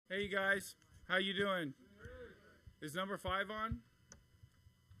Hey, you guys. How you doing? Is number 5 on?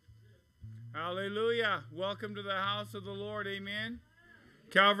 Hallelujah. Welcome to the house of the Lord. Amen.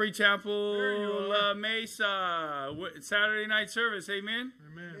 Calvary Chapel La Mesa. Saturday night service. Amen.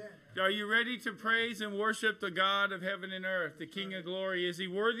 Amen. Are you ready to praise and worship the God of heaven and earth, the King of glory? Is he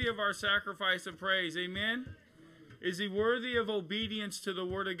worthy of our sacrifice of praise? Amen. Is he worthy of obedience to the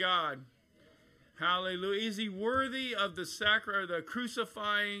word of God? Hallelujah. Is he worthy of the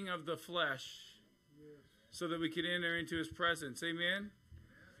crucifying of the flesh so that we could enter into his presence? Amen.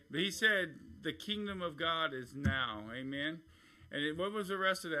 But he said the kingdom of God is now. Amen. And what was the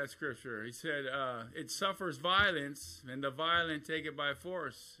rest of that scripture? He said, it suffers violence, and the violent take it by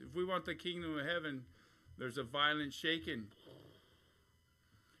force. If we want the kingdom of heaven, there's a violent shaking.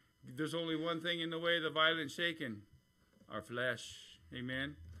 There's only one thing in the way of the violent shaking: our flesh.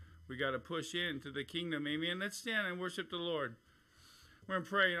 Amen. We got to push into the kingdom. Amen. Let's stand and worship the Lord. We're going to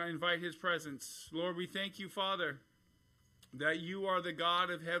pray, and I invite his presence. Lord, we thank you, Father, that you are the God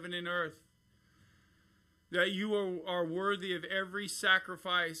of heaven and earth, that you are worthy of every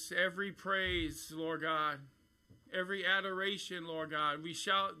sacrifice, every praise, Lord God, every adoration, Lord God. We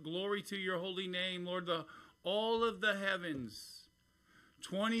shout glory to your holy name, Lord. All of the heavens,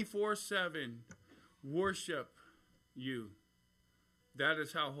 24/7, worship you. That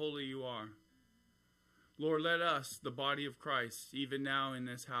is how holy you are. Lord, let us, the body of Christ, even now in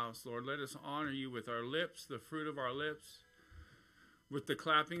this house, Lord, let us honor you with our lips, the fruit of our lips, with the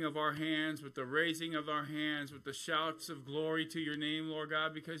clapping of our hands, with the raising of our hands, with the shouts of glory to your name, Lord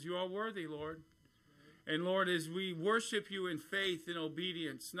God, because you are worthy, Lord. And Lord, as we worship you in faith and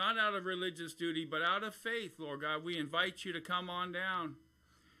obedience, not out of religious duty, but out of faith, Lord God, we invite you to come on down.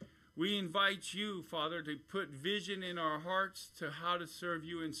 We invite you, Father, to put vision in our hearts to how to serve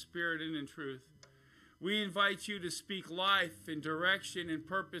you in spirit and in truth. We invite you to speak life and direction and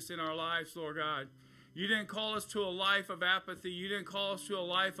purpose in our lives, Lord God. You didn't call us to a life of apathy. You didn't call us to a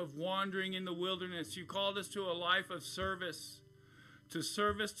life of wandering in the wilderness. You called us to a life of service, to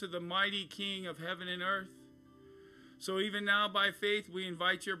service to the mighty King of heaven and earth. So even now, by faith, we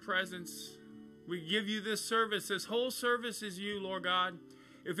invite your presence. We give you this service. This whole service is you, Lord God.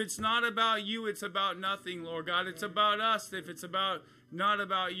 If it's not about you, it's about nothing, Lord God. It's about us if it's not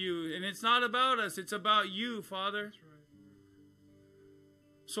about you. And it's not about us, it's about you, Father.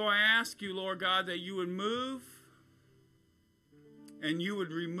 So I ask you, Lord God, that you would move and you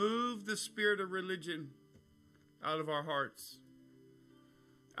would remove the spirit of religion out of our hearts,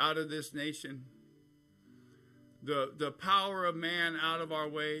 out of this nation, the power of man out of our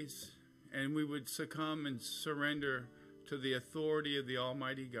ways, and we would succumb and surrender to the authority of the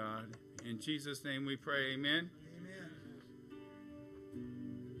Almighty God. In Jesus' name we pray, amen. Amen.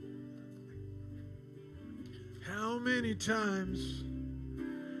 How many times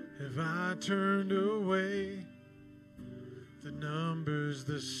have I turned away? The number's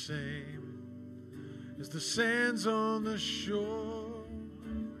the same as the sands on the shore.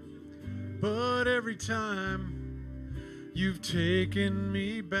 But every time you've taken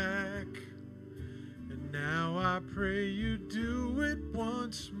me back, and now I pray you do it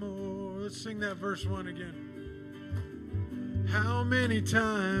once more. Let's sing that verse 1 again. How many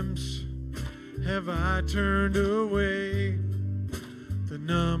times have I turned away? The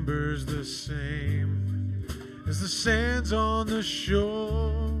number's the same as the sands on the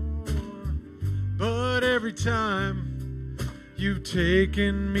shore. But every time you've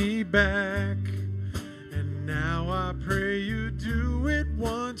taken me back, and now I pray you do it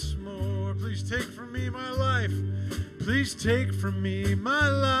once more. Please take from me my life. Please take from me my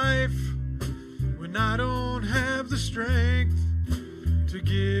life when I don't have the strength to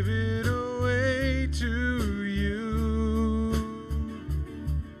give it away to you.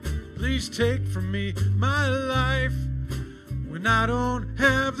 Please take from me my life when I don't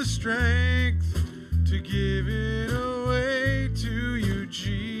have the strength to give it away to you,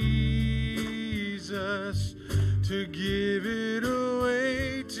 Jesus. To give it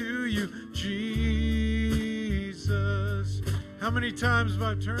away to you, Jesus. How many times have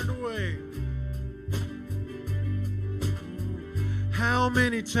I turned away? How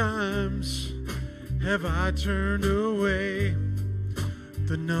many times have I turned away?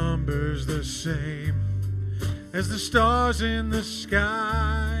 The number's the same as the stars in the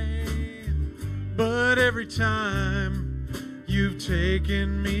sky. But every time you've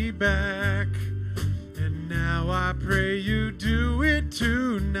taken me back, and now I pray you do it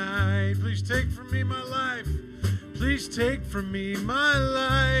tonight. Please take from me my life. Please take from me my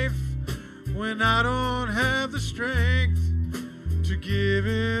life when I don't have the strength to give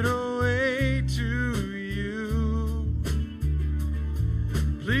it away to you.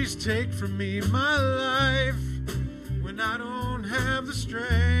 Please take from me my life when I don't have the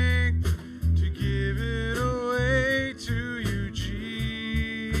strength to give it away to you,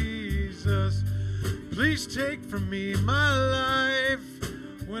 Jesus. Please take from me my life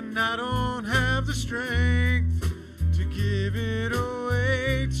when I don't have the strength to give it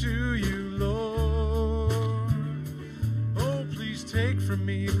away to you, Lord. Oh, please take from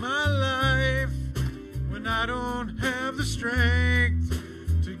me my life when I don't have the strength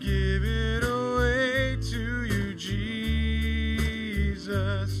to give it away to you, Jesus.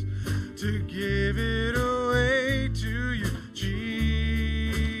 To give it away to you, Jesus.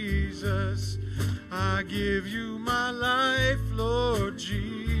 I give you my life, Lord Jesus.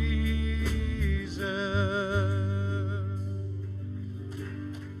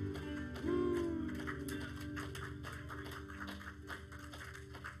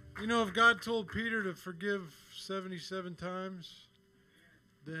 You know, if God told Peter to forgive 77 times,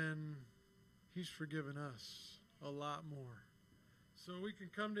 then he's forgiven us a lot more. So we can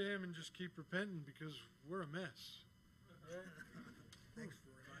come to him and just keep repenting because we're a mess. Thanks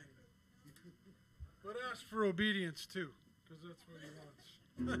for reminding me. But ask for obedience too, because that's what he wants.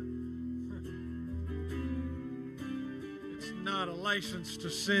 It's not a license to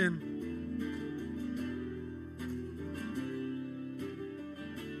sin.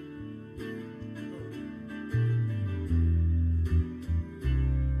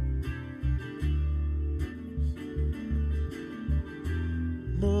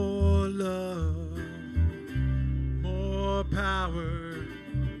 More love, more power,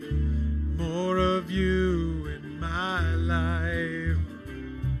 more of you in my life.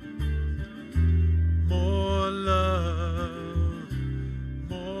 More love,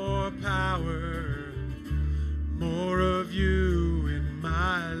 more power, more of you in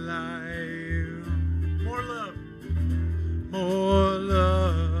my life. More love, more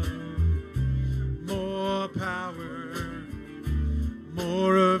love, more power,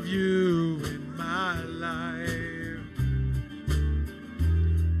 more of you in my life.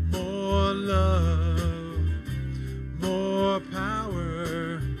 More love, more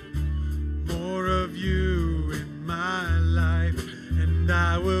power, more of you in my life. And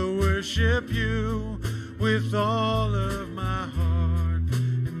I will worship you with all of my heart.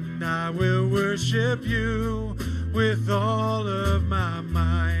 And I will worship you with all of my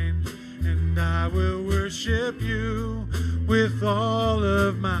mind. And I will worship you with all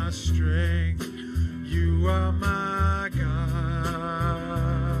of my strength. You are my God.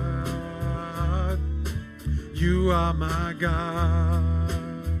 You are my God.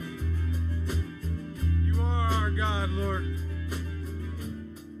 You are our God, Lord.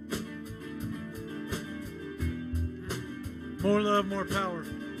 More love, more power.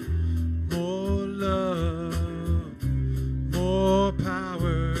 More love, more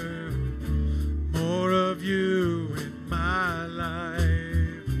power, more of you in my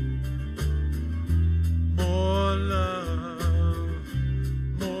life. More love,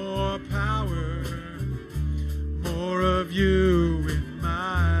 more power, more of you in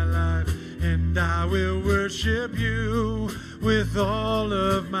my life. And I will worship you with all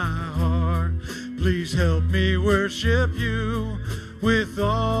of my heart. Please help me worship you with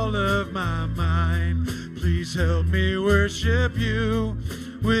all of my mind. Please help me worship you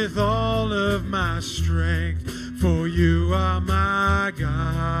with all of my strength. For you are my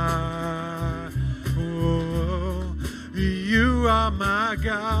God. Oh, you are my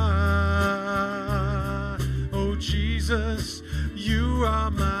God. Oh, Jesus, you are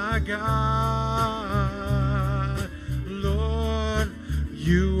my God. Lord,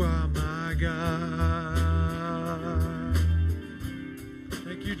 you are my God.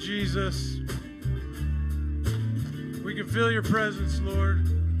 Thank you, Jesus. We can feel your presence, Lord.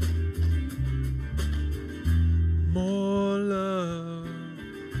 More love,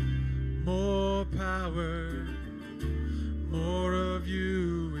 more power, more of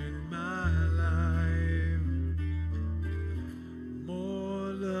you in my life.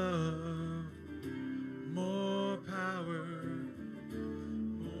 More love, more power,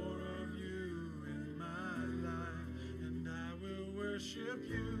 more of you in my life. And I will worship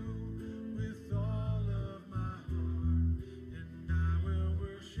you with all of my heart. And I will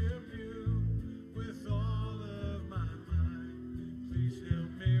worship you with all of my mind. Please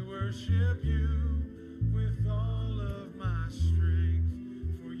help me worship you with all of my strength.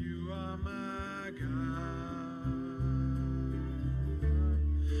 For you are my God.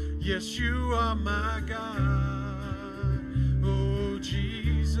 Yes, you are my God. Oh,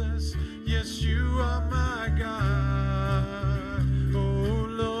 Jesus. Yes, you are my God. Oh,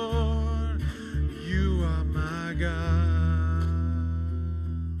 Lord, you are my God.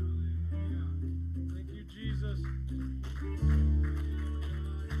 Jesus.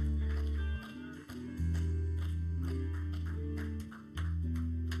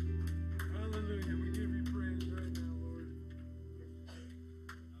 Hallelujah. We give you praise right now, Lord.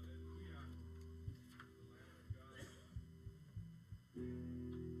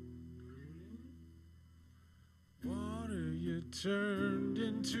 Water you turned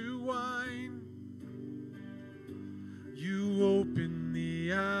into wine. You open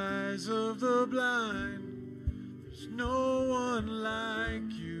the eyes of the blind. There's no one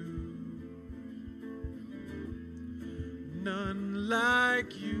like you. None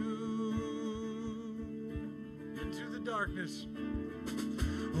like you. Into the darkness.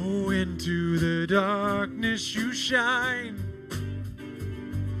 Oh, into the darkness you shine.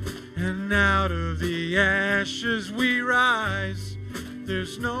 And out of the ashes we rise.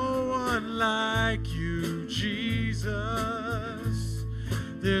 There's no one like you, Jesus.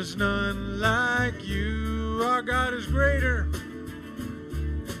 There's none like you. Our God is greater.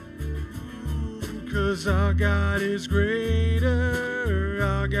 'Cause our God is greater.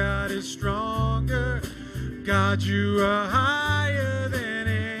 Our God is stronger. God, you are higher than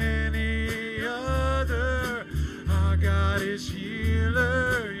any other. Our God is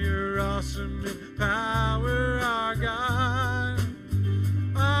healer. You're awesome in power. Our God.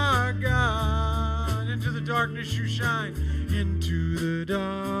 Our God. Into the darkness you shine. Into the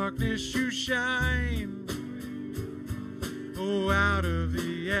darkness you shine. Oh, out of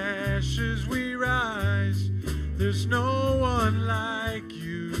the ashes we rise. There's no one like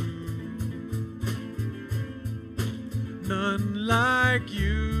you. None like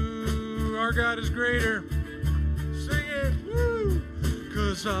you. Our God is greater. Sing it. Woo!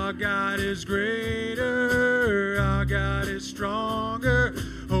 'Cause our God is greater. Our God is stronger.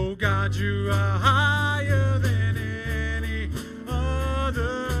 Oh God, you are higher than any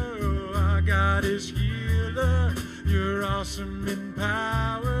other. Oh, our God is healer. You're awesome in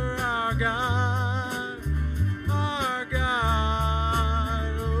power. Our God. Our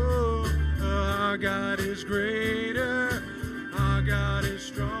God. Oh, our God is greater. Our God is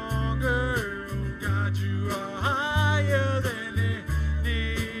stronger. Oh God, you are higher than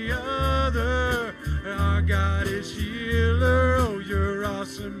any other. Our God is healer. Oh, you're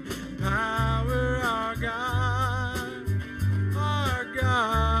awesome in power. Our God. Our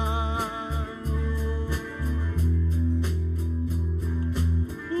God.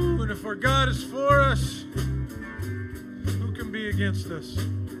 Ooh, and if our God is for us, who can be against us?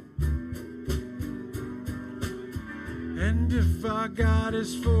 And if our God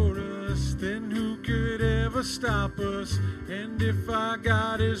is for us, then who could ever stop us? And if our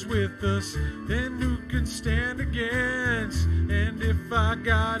God is with us, then who can stand against? And if our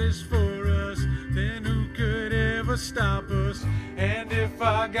God is for us, then who could ever stop us? And if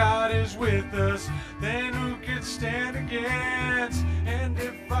our God is with us, then who could stand against? And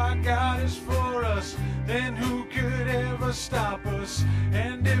if our God is for us, then who could ever stop us?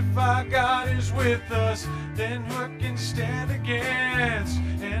 And if our God is with us, then who can stand against?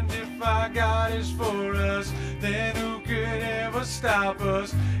 And if our God is for us, then who could ever stop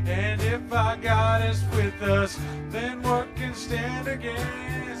us? And if our God is with us, then what can stand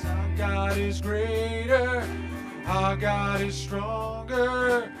against? Our God is greater. Our God is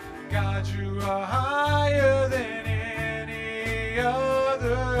stronger. God, you are higher than any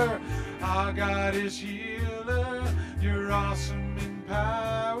other. Our God is healer. You're awesome in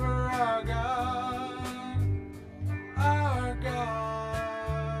power. Our God. Our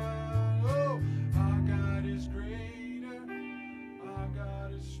God. Oh, our God is greater. Our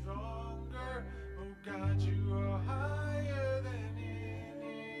God is stronger. Oh, God, you are higher than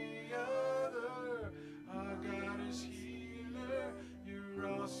any other. Our God is healer. You're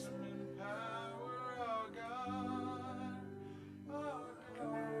awesome in power. Our God. Our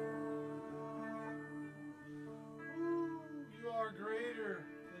God. Ooh, you are greater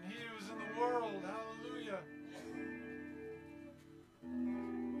than he who's in the world. Hallelujah. Thank you,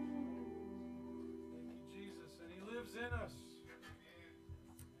 Jesus. And he lives in us.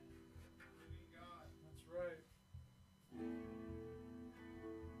 That's right.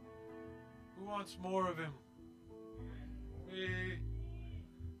 Who wants more of him? Me.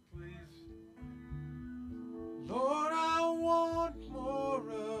 Please. Lord, I want more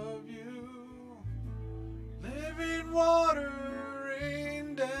of you. Living water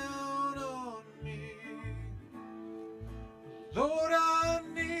rain down on me. Lord, I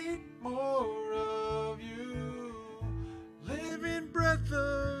need more of you. Living breath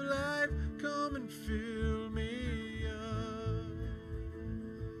of life, come and fill me up.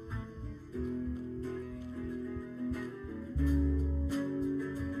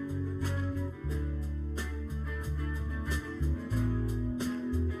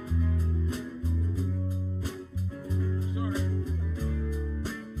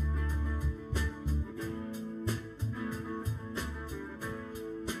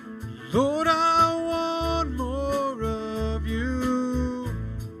 Lord, I want more of you.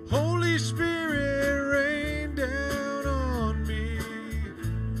 Holy Spirit, rain down on me.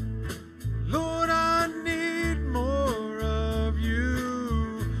 Lord, I need more of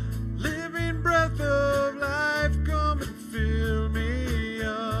you. Living breath of life, come and fill me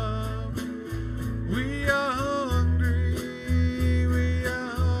up. We are hungry, we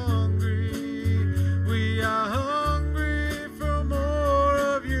are hungry, we are hungry for more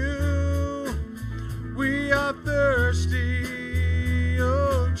of you. We are thirsty,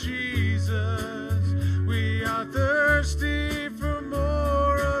 oh Jesus. We are thirsty for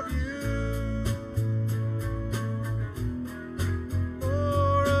more of you.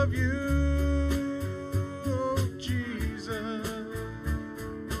 More of you, oh Jesus.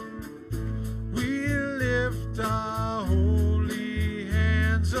 We lift our holy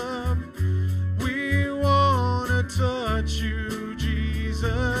hands up. We want to touch you,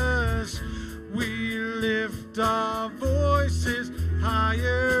 Jesus. We lift our voices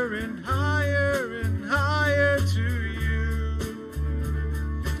higher and higher and higher to you.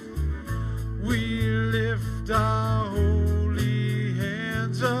 We lift our holy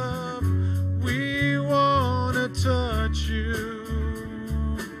hands up. We want to touch you.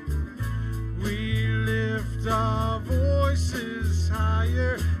 We lift our voices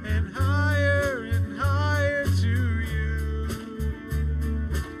higher and higher and higher to you.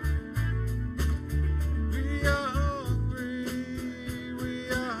 We are hungry, we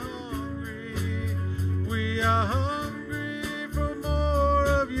are hungry, we are hungry for more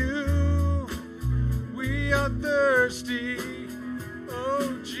of you. We are thirsty,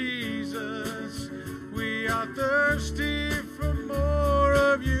 oh Jesus. We are thirsty for more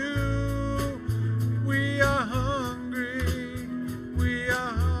of you. We are hungry, we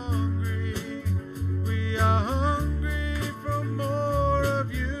are hungry, we are hungry for more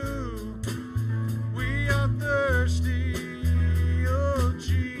of you. We are thirsty, oh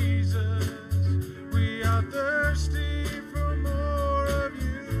Jesus. We are thirsty for more of you.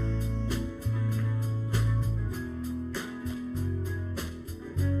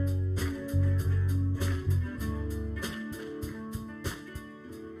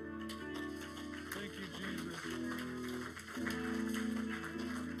 Thank you, Jesus.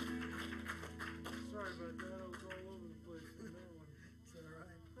 Sorry about that. I was all over the place on that one. Is that all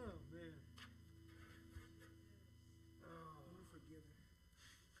right? Oh, man. Oh, we're forgiven.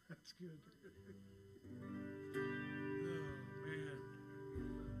 That's good. Oh,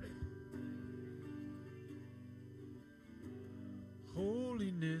 man.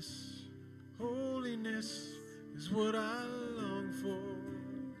 Holiness, holiness is what I long for.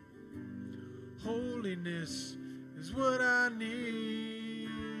 Holiness is what I need.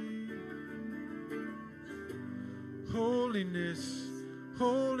 Holiness,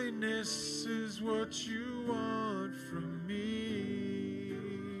 holiness is what you want from me.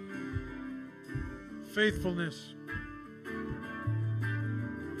 Faithfulness,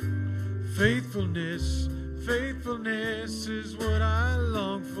 faithfulness, faithfulness is what I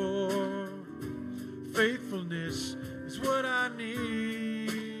long for. Faithfulness is what I need.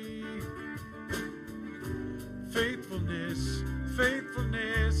 Faithfulness,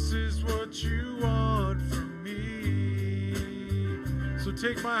 faithfulness is what you want from me. So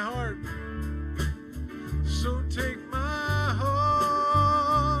take my heart. So take my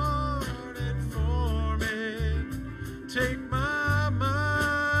heart and form it. Take my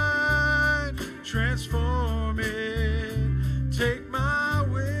mind, transform it. Take my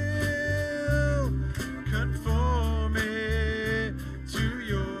will, conform it to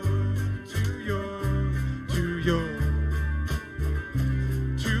yours, to yours, to yours,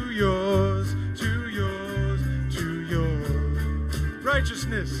 to yours, to yours, to yours.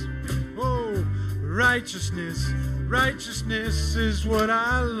 Righteousness, oh, righteousness, righteousness is what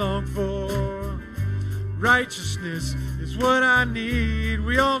I long for. Righteousness is what I need.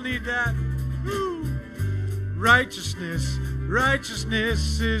 We all need that. Woo. Righteousness,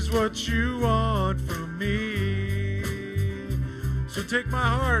 righteousness is what you want from me. So take my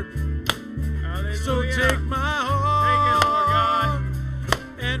heart. Hallelujah. So take my heart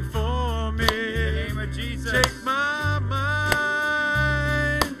and form it. In the name of Jesus. Take my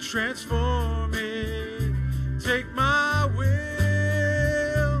mind, transform it. Take my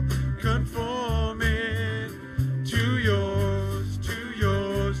will, conform it to yours,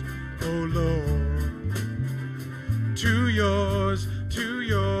 oh Lord. To yours,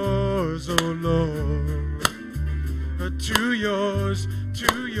 oh Lord. To yours,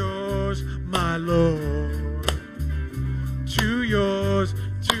 my Lord. To yours,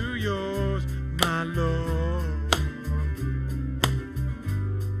 my Lord.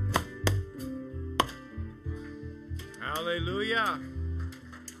 Hallelujah.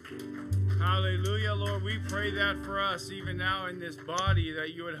 Hallelujah, Lord. We pray that for us even now in this body,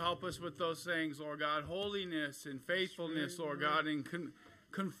 that you would help us with those things, Lord God. Holiness and faithfulness, Lord God, and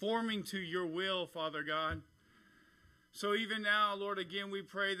conforming to your will, Father God. So even now, Lord, again, we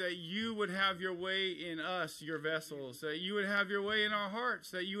pray that you would have your way in us, your vessels, that you would have your way in our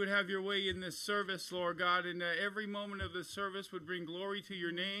hearts, that you would have your way in this service, Lord God, and that every moment of this service would bring glory to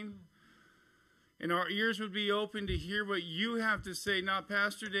your name. And our ears would be open to hear what you have to say, not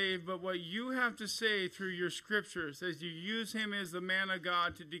Pastor Dave, but what you have to say through your scriptures as you use him as the man of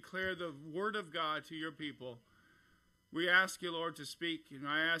God to declare the word of God to your people. We ask you, Lord, to speak, and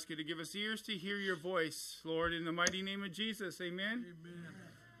I ask you to give us ears to hear your voice, Lord, in the mighty name of Jesus. Amen? Amen.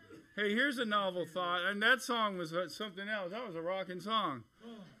 Hey, here's a novel thought, and that song was something else. That was a rocking song.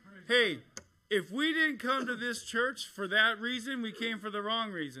 Hey, if we didn't come to this church for that reason, we came for the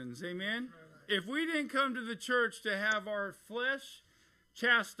wrong reasons. Amen? If we didn't come to the church to have our flesh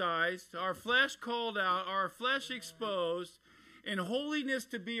chastised, our flesh called out, our flesh exposed, and holiness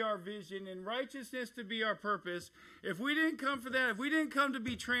to be our vision, and righteousness to be our purpose, if we didn't come for that, if we didn't come to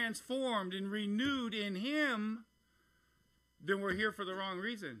be transformed and renewed in him, then we're here for the wrong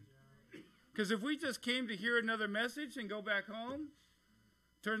reason. Because if we just came to hear another message and go back home,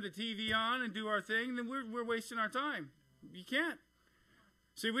 turn the TV on and do our thing, then we're wasting our time. You can't.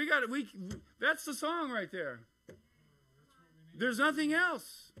 See, that's the song right there. There's nothing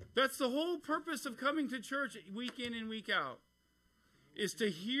else. That's the whole purpose of coming to church week in and week out, is to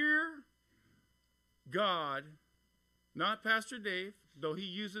hear God, not Pastor Dave, though he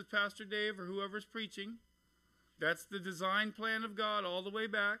uses Pastor Dave or whoever's preaching. That's the design plan of God all the way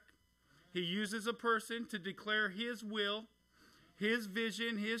back. He uses a person to declare his will, his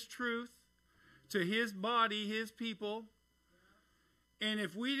vision, his truth to his body, his people. And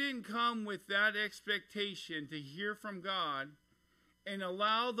if we didn't come with that expectation to hear from God and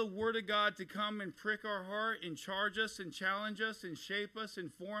allow the Word of God to come and prick our heart and charge us and challenge us and shape us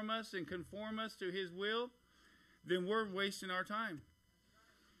and form us and conform us to his will, then we're wasting our time.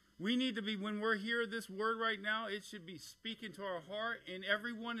 We need to be, when we're here, this word right now, it should be speaking to our heart, and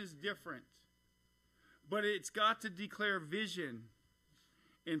everyone is different. But it's got to declare vision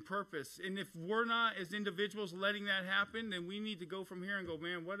and purpose. And if we're not, as individuals, letting that happen, then we need to go from here and go,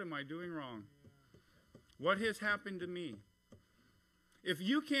 man, what am I doing wrong? What has happened to me? If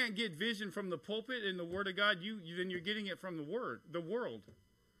you can't get vision from the pulpit and the Word of God, then you're getting it from the world.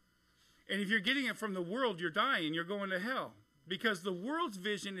 And if you're getting it from the world, you're dying. You're going to hell. Because the world's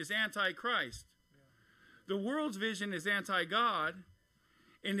vision is anti-Christ. The world's vision is anti-God.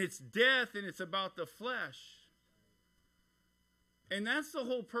 And it's death, and it's about the flesh. And that's the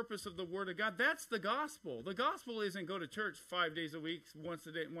whole purpose of the Word of God. That's the gospel. The gospel isn't go to church 5 days a week,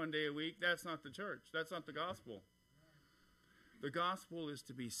 one day a week. That's not the church. That's not the gospel. The gospel is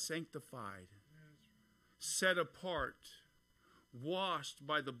to be sanctified, set apart, washed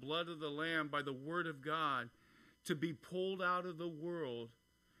by the blood of the Lamb, by the Word of God, to be pulled out of the world,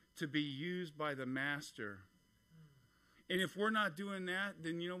 to be used by the Master. And if we're not doing that,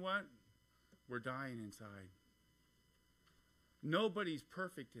 then you know what? We're dying inside. Nobody's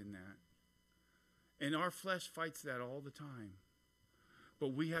perfect in that. And our flesh fights that all the time.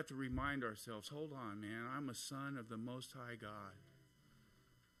 But we have to remind ourselves, hold on, man, I'm a son of the Most High God.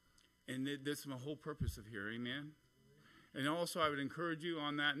 And that's the whole purpose of here, amen? And also I would encourage you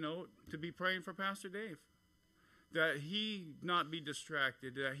on that note to be praying for Pastor Dave. That he not be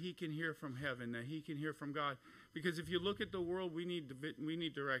distracted, that he can hear from heaven, that he can hear from God. Because if you look at the world, we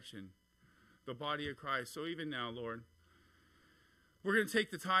need direction. The body of Christ. So even now, Lord, we're going to take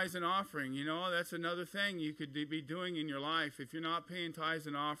the tithes and offering. You know, that's another thing you could be doing in your life. If you're not paying tithes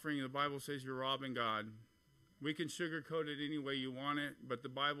and offering, the Bible says you're robbing God. We can sugarcoat it any way you want it, but the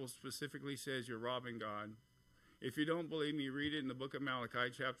Bible specifically says you're robbing God. If you don't believe me, read it in the book of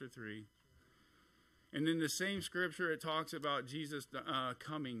Malachi, chapter 3. And in the same scripture, it talks about Jesus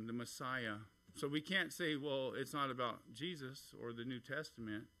coming, the Messiah. So we can't say, well, it's not about Jesus or the New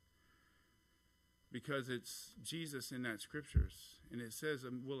Testament, because it's Jesus in that scriptures. And it says,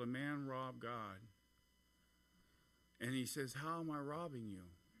 will a man rob God? And he says, how am I robbing you?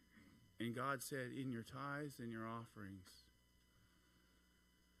 And God said, in your tithes and your offerings.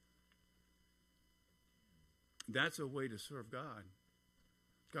 That's a way to serve God.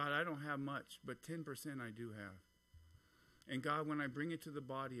 God, I don't have much, but 10% I do have. And God, when I bring it to the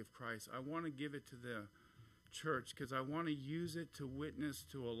body of Christ, I want to give it to the church because I want to use it to witness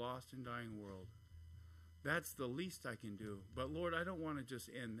to a lost and dying world. That's the least I can do. But Lord, I don't want to just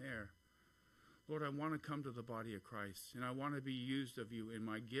end there. Lord, I want to come to the body of Christ, and I want to be used of you in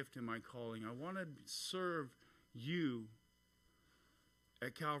my gift and my calling. I want to serve you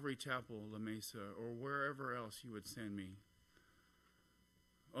at Calvary Chapel, La Mesa, or wherever else you would send me.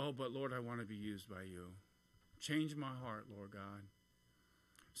 Oh, but Lord, I want to be used by you. Change my heart, Lord God.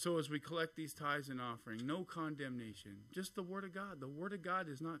 So as we collect these tithes and offering, no condemnation, just the Word of God. The Word of God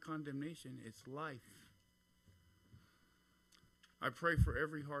is not condemnation, it's life. I pray for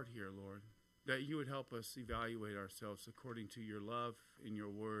every heart here, Lord, that you would help us evaluate ourselves according to your love and your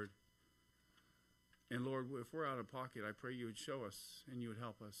word. And Lord, if we're out of pocket, I pray you would show us and you would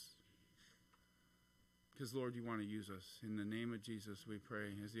help us. Because, Lord, you want to use us. In the name of Jesus, we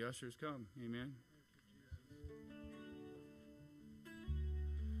pray. As the ushers come, amen.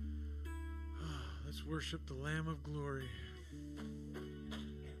 Let's worship the Lamb of Glory.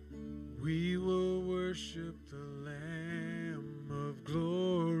 We will worship the Lamb of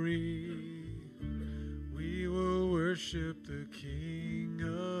Glory. We will worship the King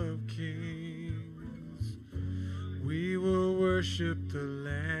of Kings. We will worship the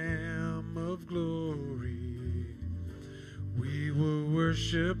Lamb of Glory. We will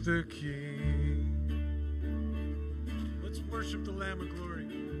worship the King. Let's worship the Lamb of Glory.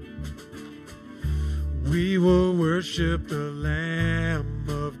 We will worship the Lamb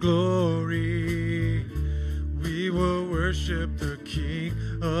of Glory. We will worship the King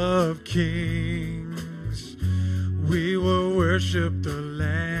of Kings. We will worship the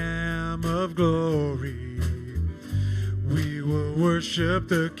Lamb of Glory. We will worship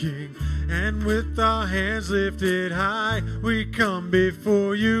the King. And with our hands lifted high, we come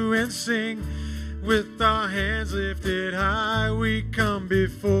before you and sing. With our hands lifted high, we come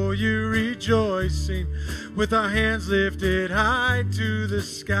before you rejoicing. With our hands lifted high to the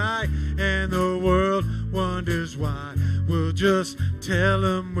sky, and the world wonders why. We'll just tell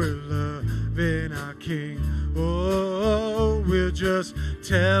them we're loving our King. Oh, we'll just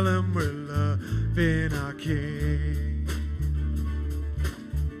tell them we're loving our King.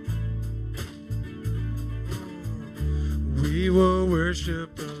 We will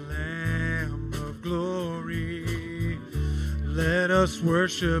worship the Lamb of Glory. Let us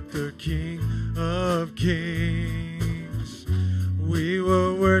worship the King of Kings. We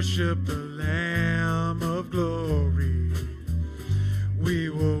will worship the Lamb of Glory. We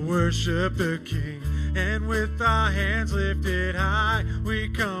will worship the King. And with our hands lifted high, we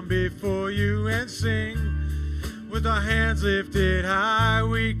come before you and sing. With our hands lifted high,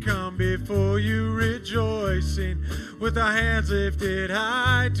 we come before you rejoicing. With our hands lifted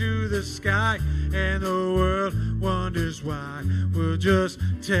high to the sky, and the world wonders why. We'll just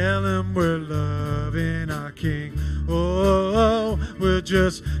tell them we're loving our King. Oh, we'll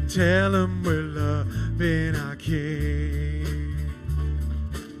just tell them we're loving our King.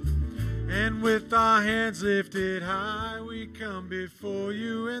 And with our hands lifted high, we come before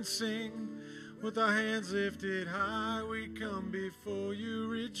you and sing. With our hands lifted high, we come before you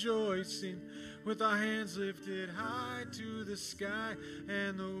rejoicing. With our hands lifted high to the sky,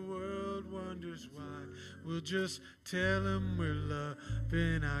 and the world wonders why. We'll just tell them we're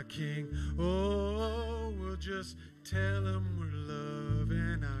loving our King. Oh, we'll just tell them we're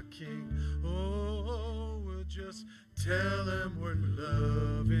loving our King. Oh, we'll just tell them we're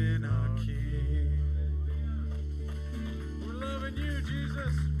loving our King. We're loving you,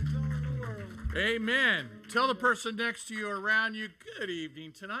 Jesus. We're telling the world. Amen. Tell the person next to you or around you, good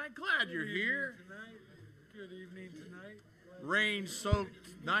evening tonight. Glad you're here. Good evening tonight.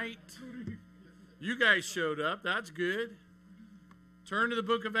 Rain-soaked night. You guys showed up. That's good. Turn to the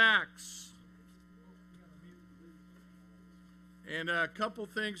book of Acts. And a couple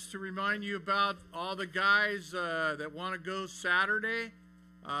things to remind you about all the guys that want to go Saturday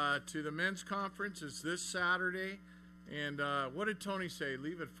to the men's conference. Is this Saturday. And what did Tony say?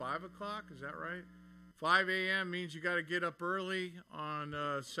 Leave at 5 o'clock? Is that right? 5 a.m. means you got to get up early on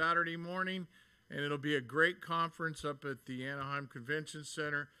Saturday morning. And it'll be a great conference up at the Anaheim Convention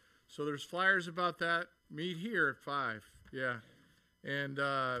Center. So there's flyers about that. Meet here at 5. Yeah. And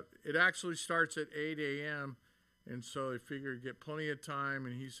it actually starts at 8 a.m. And so they figure you get plenty of time.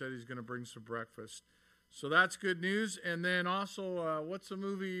 And he said he's going to bring some breakfast. So that's good news. And then also, what's the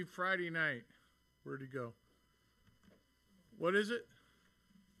movie Friday night? Where'd he go? What is it?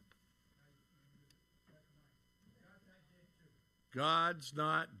 God's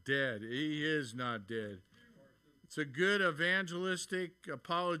not dead. He is not dead. It's a good evangelistic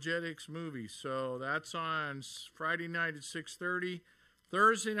apologetics movie. So that's on Friday night at 6:30.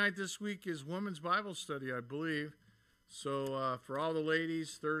 Thursday night this week is Women's Bible Study, I believe. So for all the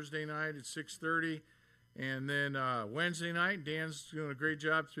ladies, Thursday night at 6:30. And then Wednesday night, Dan's doing a great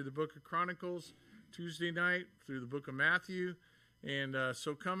job through the book of Chronicles. Tuesday night through the book of Matthew. And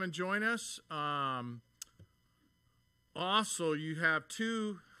so come and join us. also, you have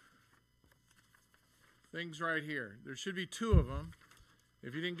two things right here. There should be two of them.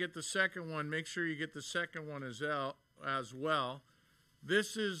 If you didn't get the second one, make sure you get the second one as well.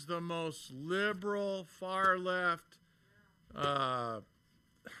 This is the most liberal, far left,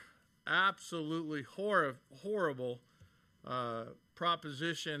 absolutely horrible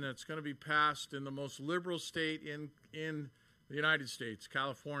proposition that's going to be passed in the most liberal state in the United States,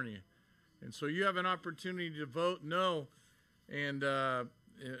 California. And so you have an opportunity to vote no, and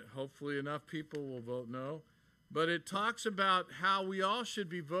hopefully enough people will vote no. But it talks about how we all should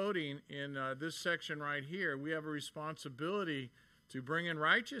be voting in this section right here. We have a responsibility to bring in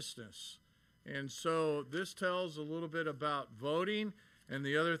righteousness. And so this tells a little bit about voting, and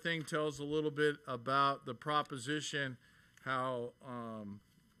the other thing tells a little bit about the proposition, how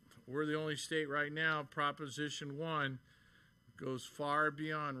we're the only state right now, Proposition 1 goes far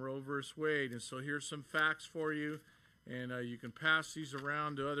beyond Roe versus Wade. And so here's some facts for you, and you can pass these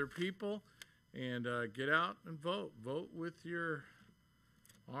around to other people, and get out and vote. Vote with your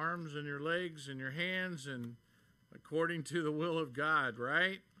arms and your legs and your hands and according to the will of God,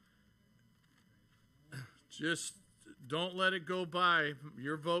 right? Just don't let it go by.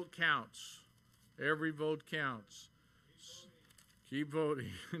 Your vote counts. Every vote counts. Keep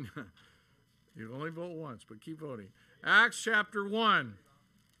voting. You only vote once, but keep voting. Acts chapter 1.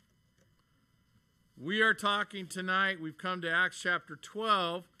 We are talking tonight. We've come to Acts chapter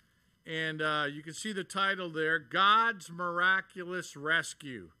 12, and you can see the title there, God's Miraculous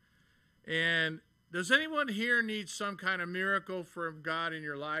Rescue. And does anyone here need some kind of miracle from God in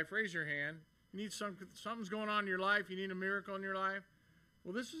your life? Raise your hand. You need something's going on in your life. You need a miracle in your life.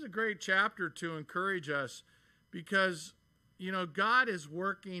 Well, this is a great chapter to encourage us because, you know, God is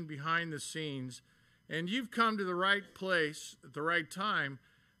working behind the scenes, and you've come to the right place at the right time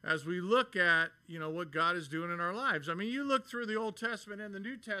as we look at, you know, what God is doing in our lives. I mean, you look through the Old Testament and the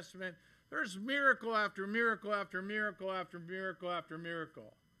New Testament, there's miracle after miracle after miracle after miracle after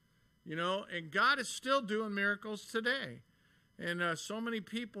miracle. You know, and God is still doing miracles today. And so many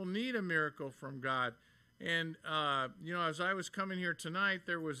people need a miracle from God. And, you know, as I was coming here tonight,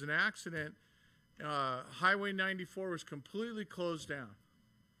 there was an accident. Highway 94 was completely closed down.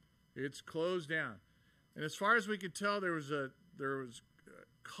 It's closed down. And as far as we could tell, there was a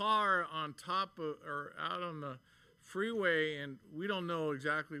car on top of, or out on the freeway, and we don't know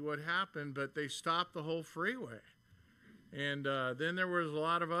exactly what happened, but they stopped the whole freeway. And then there was a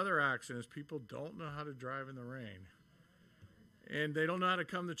lot of other accidents. People don't know how to drive in the rain. And they don't know how to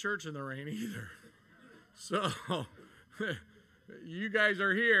come to church in the rain either. So you guys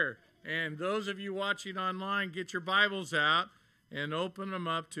are here. And those of you watching online, get your Bibles out and open them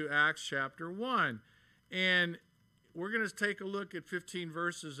up to Acts chapter 1. And we're going to take a look at 15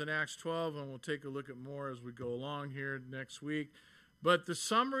 verses in Acts 12, and we'll take a look at more as we go along here next week. But the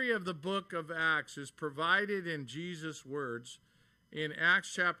summary of the book of Acts is provided in Jesus' words in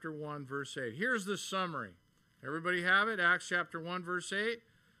Acts chapter 1, verse 8. Here's the summary. Everybody have it? Acts chapter 1, verse 8.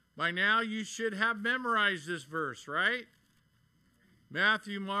 By now you should have memorized this verse, right?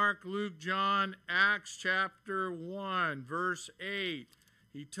 Matthew, Mark, Luke, John, Acts chapter 1, verse 8.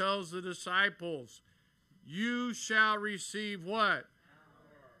 He tells the disciples, you shall receive what?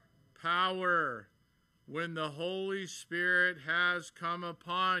 Power. When the Holy Spirit has come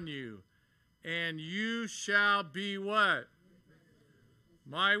upon you, and you shall be what?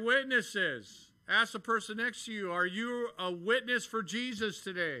 My witnesses. Ask the person next to you, are you a witness for Jesus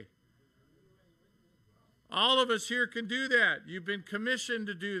today? All of us here can do that. You've been commissioned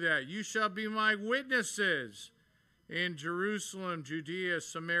to do that. You shall be my witnesses in Jerusalem, Judea,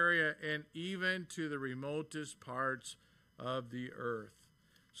 Samaria, and even to the remotest parts of the earth.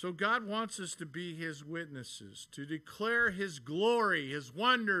 So God wants us to be his witnesses, to declare his glory, his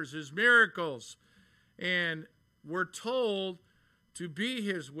wonders, his miracles. And we're told to be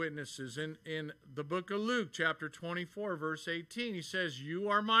his witnesses. In the book of Luke, chapter 24, verse 18, he says, you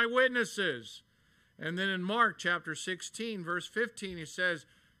are my witnesses. And then in Mark, chapter 16, verse 15, he says,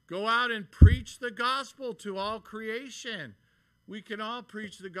 go out and preach the gospel to all creation. We can all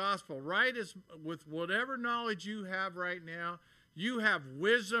preach the gospel, right? As with whatever knowledge you have right now, you have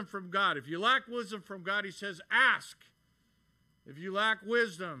wisdom from God. If you lack wisdom from God, he says, ask. If you lack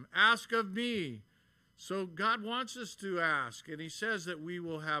wisdom, ask of me. So God wants us to ask, and he says that we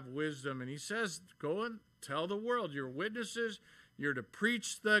will have wisdom. And he says, go and tell the world, you're witnesses, you're to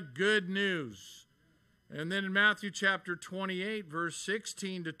preach the good news. And then in Matthew chapter 28, verse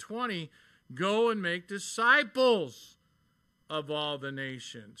 16 to 20, go and make disciples of all the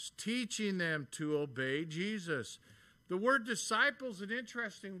nations, teaching them to obey Jesus. The word disciple is an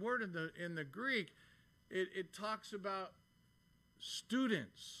interesting word in the Greek. it talks about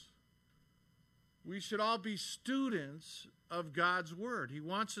students. We should all be students of God's Word. He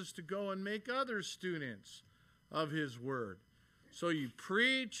wants us to go and make others students of His Word. So you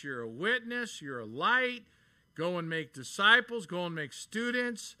preach, you're a witness, you're a light, go and make disciples, go and make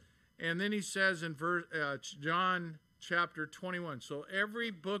students. And then he says in John chapter 21, so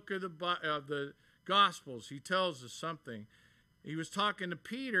every book of the Gospels, he tells us something. He was talking to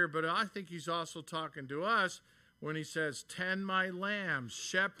Peter, but I think he's also talking to us when he says, tend my lambs,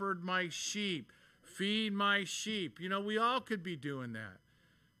 shepherd my sheep, feed my sheep. You know, we all could be doing that.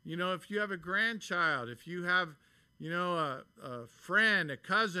 You know, if you have a grandchild, if you have, you know, a friend, a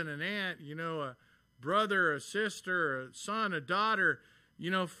cousin, an aunt, you know, a brother, a sister, a son, a daughter, you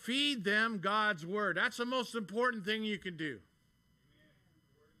know, feed them God's Word. That's the most important thing you can do.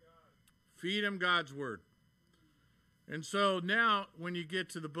 Feed them God's Word. And so now when you get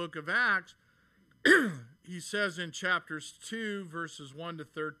to the book of Acts, he says in chapters 2, verses 1 to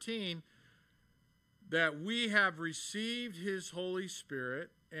 13, that we have received His Holy Spirit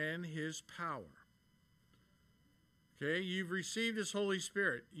and His power. Okay, you've received His Holy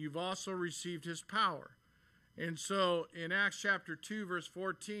Spirit. You've also received His power. And so in Acts chapter 2, verse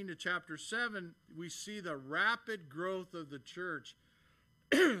 14 to chapter 7, we see the rapid growth of the church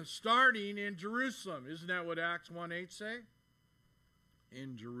starting in Jerusalem. Isn't that what Acts 1:8 say?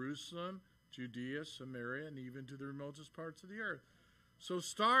 In Jerusalem, Judea, Samaria, and even to the remotest parts of the earth. So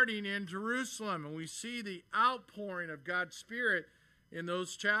starting in Jerusalem, and we see the outpouring of God's Spirit in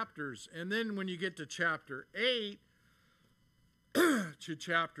those chapters. And then when you get to chapter 8 to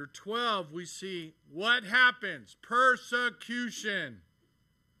chapter 12, we see what happens. Persecution.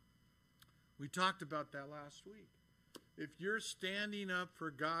 We talked about that last week. If you're standing up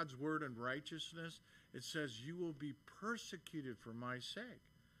for God's word and righteousness, it says you will be persecuted for my sake,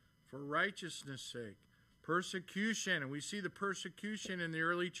 for righteousness' sake. Persecution, and we see the persecution in the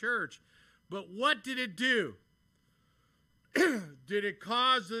early church. But what did it do? Did it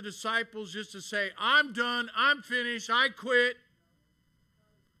cause the disciples just to say, I'm done, I'm finished, I quit?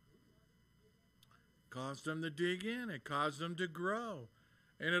 It caused them to dig in. It caused them to grow.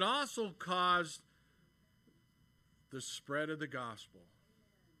 And it also caused the spread of the gospel.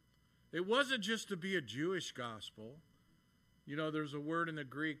 It wasn't just to be a Jewish gospel. You know, there's a word in the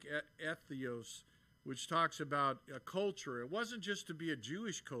Greek, ethnos, which talks about a culture. It wasn't just to be a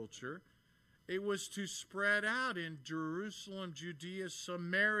Jewish culture. It was to spread out in Jerusalem, Judea,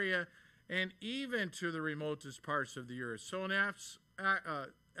 Samaria, and even to the remotest parts of the earth. So in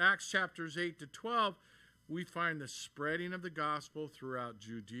Acts chapters 8 to 12, we find the spreading of the gospel throughout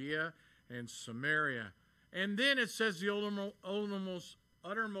Judea and Samaria. And then it says the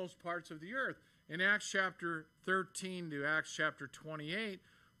uttermost parts of the earth. In Acts chapter 13 to Acts chapter 28,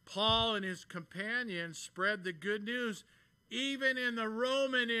 Paul and his companions spread the good news even in the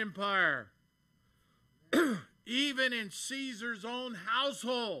Roman Empire. Even in Caesar's own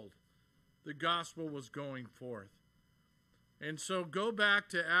household, the gospel was going forth. And so go back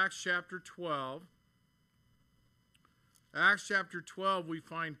to Acts chapter 12. Acts chapter 12, we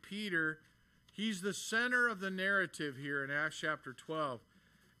find Peter. He's the center of the narrative here in Acts chapter 12.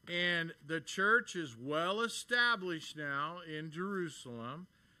 And the church is well established now in Jerusalem.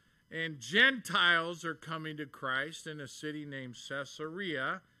 And Gentiles are coming to Christ in a city named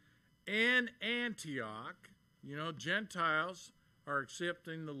Caesarea and Antioch. You know, Gentiles are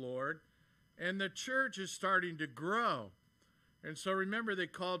accepting the Lord. And the church is starting to grow. And so remember, they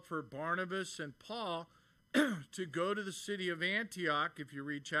called for Barnabas and Paul to go to the city of Antioch, if you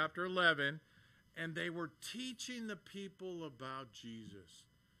read chapter 11. And they were teaching the people about Jesus.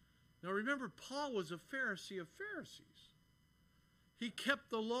 Now remember, Paul was a Pharisee of Pharisees. He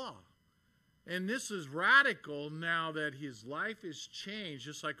kept the law. And this is radical now that his life is changed,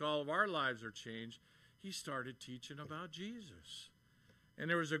 just like all of our lives are changed. He started teaching about Jesus. And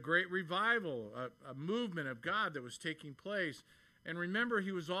there was a great revival, a movement of God that was taking place. And remember,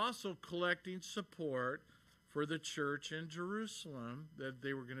 he was also collecting support for the church in Jerusalem that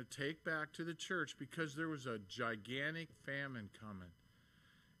they were going to take back to the church because there was a gigantic famine coming.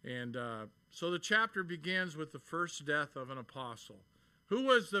 And so the chapter begins with the first death of an apostle. Who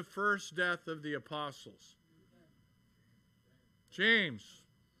was the first death of the apostles? James.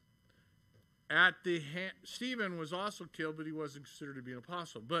 Stephen was also killed, but he wasn't considered to be an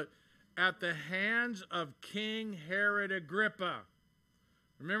apostle. But at the hands of King Herod Agrippa.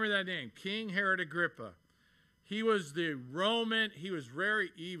 Remember that name, King Herod Agrippa. He was he was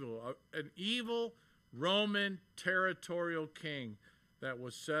very evil, an evil Roman territorial king that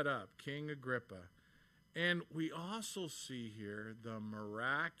was set up, King Agrippa. And we also see here the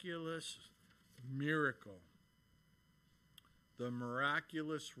miraculous miracle, the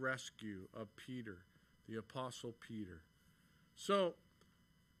miraculous rescue of Peter, the Apostle Peter. So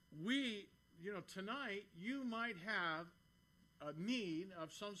tonight you might have a need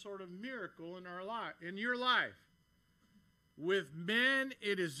of some sort of miracle in your life. With men,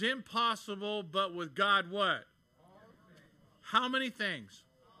 it is impossible, but with God, what? How many things?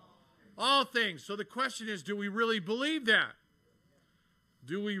 All things. So the question is, do we really believe that?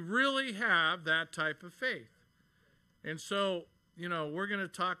 Do we really have that type of faith? And so, we're going to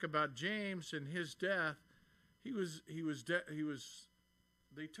talk about James and his death.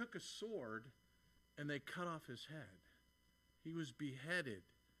 They took a sword and they cut off his head. He was beheaded.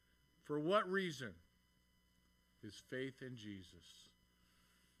 For what reason? His faith in Jesus.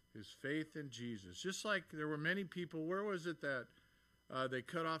 His faith in Jesus. Just like there were many people, where was it that they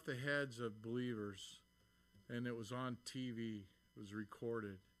cut off the heads of believers and it was on TV, it was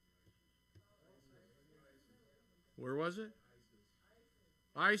recorded? Where was it?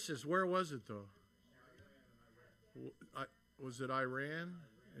 ISIS. Where was it though? Was it Iran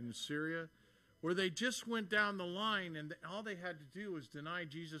and Syria? Where they just went down the line and all they had to do was deny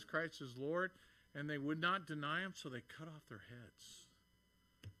Jesus Christ as Lord, and they would not deny him, so they cut off their heads.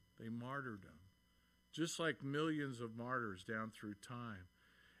 They martyred them, just like millions of martyrs down through time.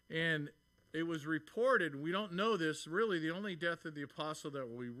 And it was reported, we don't know this, really the only death of the apostle that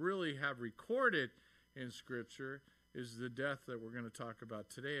we really have recorded in Scripture is the death that we're going to talk about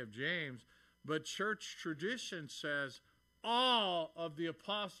today of James. But church tradition says all of the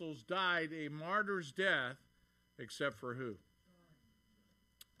apostles died a martyr's death, except for who?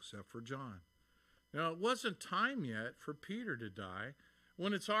 Except for John. Now, it wasn't time yet for Peter to die.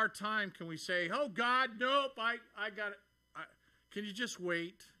 When it's our time, can we say, oh, God, nope, I got it. Can you just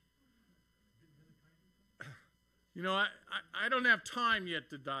wait? I don't have time yet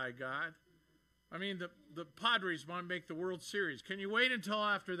to die, God. I mean, the Padres want to make the World Series. Can you wait until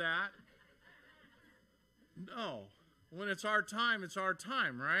after that? No. When it's our time,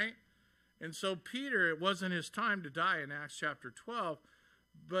 right? And so Peter, it wasn't his time to die in Acts chapter 12,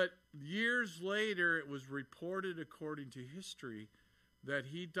 but years later it was reported according to history that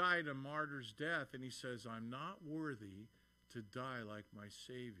he died a martyr's death, and he says, I'm not worthy to die like my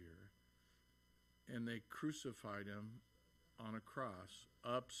Savior. And they crucified him on a cross,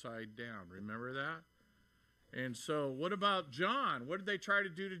 upside down. Remember that? And so what about John? What did they try to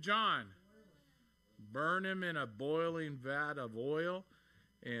do to John? Burn him in a boiling vat of oil,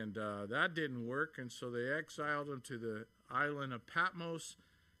 and that didn't work, and so they exiled him to the island of Patmos,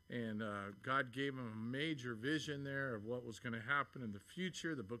 and God gave him a major vision there of what was going to happen in the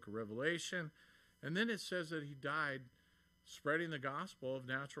future, the book of Revelation. And then it says that he died spreading the gospel of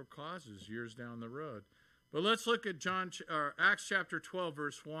natural causes years down the road. But let's look at Acts chapter 12,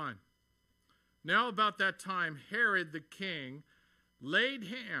 verse 1. Now about that time, Herod the king laid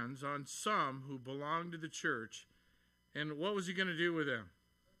hands on some who belonged to the church. And what was he going to do with them?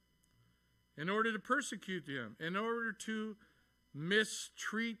 In order to persecute them, in order to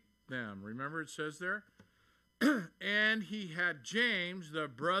mistreat them. Remember it says there? And he had James, the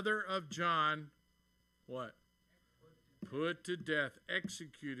brother of John, what? Put to death,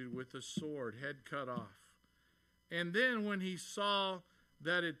 executed with a sword, head cut off. And then when he saw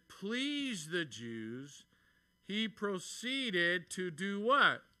that it pleased the Jews, he proceeded to do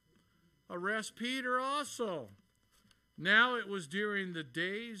what? Arrest Peter also. Now it was during the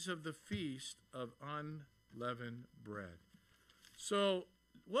days of the feast of unleavened bread. So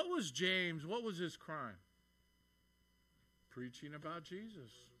what was James? What was his crime? Preaching about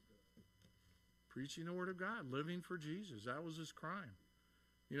Jesus. Preaching the word of God. Living for Jesus. That was his crime.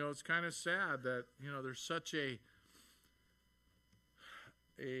 It's kind of sad that, there's such a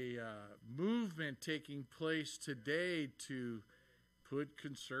movement taking place today to put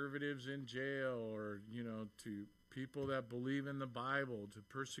conservatives in jail, or to people that believe in the Bible, to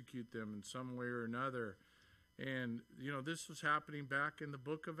persecute them in some way or another. And this was happening back in the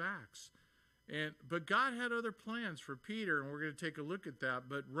book of Acts. But God had other plans for Peter, and we're going to take a look at that.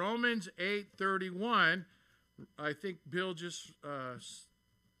 But Romans 8:31, I think Bill just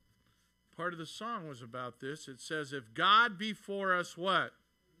part of the song was about this. It says, if God be for us, what?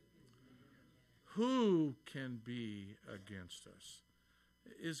 Who can be against us?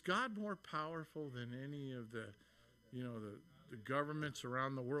 Is God more powerful than any of the governments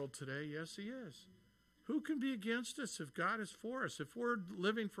around the world today? Yes, he is. Who can be against us if God is for us? If we're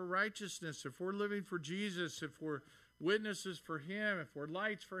living for righteousness, if we're living for Jesus, if we're witnesses for him, if we're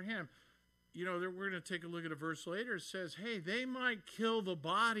lights for him. We're going to take a look at a verse later. It says, hey, they might kill the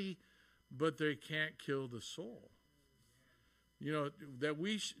body, but they can't kill the soul. that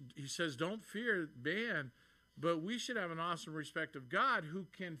he says, don't fear man, but we should have an awesome respect of God, who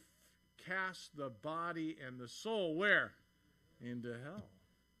can cast the body and the soul where? Into hell.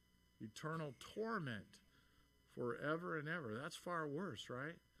 Eternal torment forever and ever. That's far worse,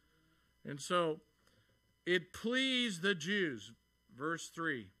 right? And so it pleased the Jews. Verse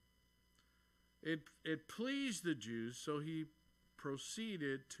 3. It pleased the Jews, so he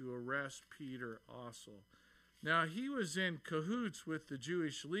proceeded to arrest Peter also. Now, he was in cahoots with the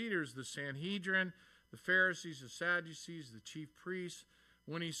Jewish leaders, the Sanhedrin, the Pharisees, the Sadducees, the chief priests.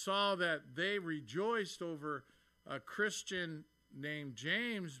 When he saw that they rejoiced over a Christian named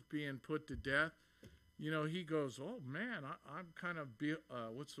James being put to death, he goes, oh, man, I'm kind of,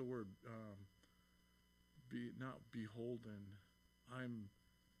 what's the word? Not beholden. I'm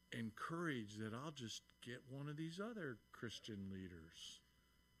encouraged that I'll just get one of these other Christian leaders.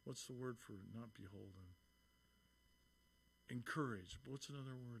 What's the word for not beholden? Encouraged. What's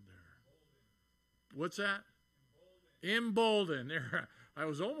another word there? What's that? Emboldened. There, I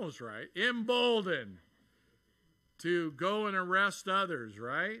was almost right. Emboldened to go and arrest others,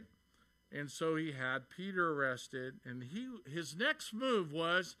 right? And so he had Peter arrested, and his next move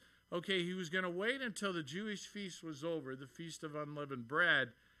was, okay, he was going to wait until the Jewish feast was over, the Feast of Unleavened Bread,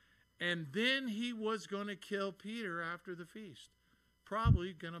 and then he was going to kill Peter after the feast.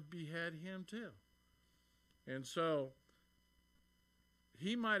 Probably going to behead him too. And so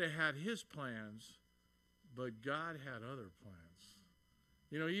he might have had his plans, but God had other plans.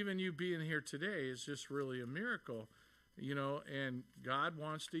 Even you being here today is just really a miracle, and God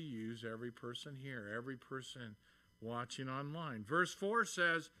wants to use every person here, every person watching online. Verse 4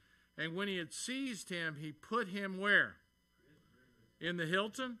 says, and when he had seized him, he put him where? In the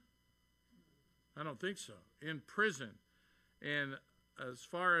Hilton? I don't think so. In prison. And as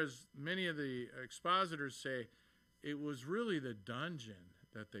far as many of the expositors say, it was really the dungeon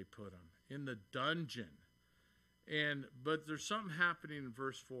that they put him. In the dungeon. But there's something happening in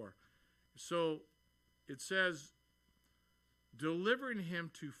verse 4. So it says, delivering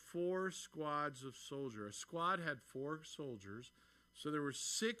him to 4 squads of soldiers. A squad had 4 soldiers. So there were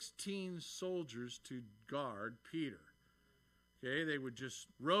 16 soldiers to guard Peter. Okay, they would just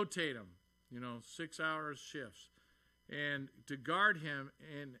rotate him, 6-hour shifts. And to guard him,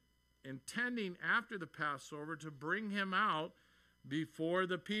 and intending after the Passover to bring him out before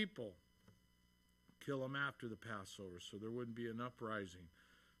the people. Kill him after the Passover so there wouldn't be an uprising.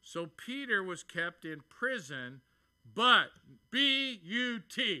 So Peter was kept in prison, but,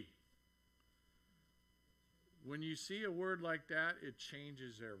 B-U-T. When you see a word like that, it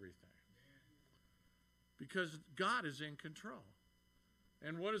changes everything. Because God is in control.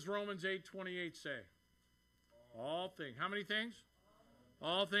 And what does Romans 8:28 say? All things. How many things?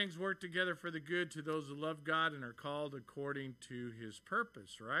 All things work together for the good to those who love God and are called according to his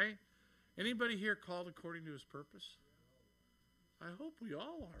purpose, right? Anybody here called according to his purpose? I hope we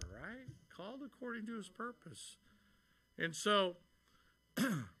all are, right? Called according to his purpose. And so,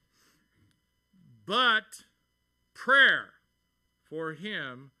 but prayer for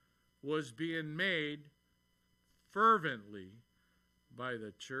him was being made fervently by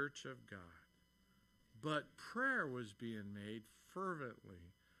the church of God. But prayer was being made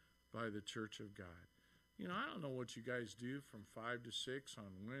fervently by the church of God. I don't know what you guys do from 5 to 6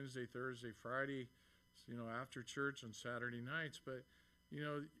 on Wednesday, Thursday, Friday, after church on Saturday nights. But,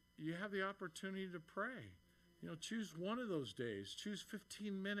 you have the opportunity to pray. Choose one of those days. Choose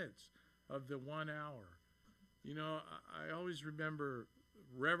 15 minutes of the 1 hour. I always remember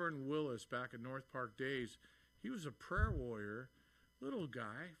Reverend Willis back in North Park days. He was a prayer warrior, little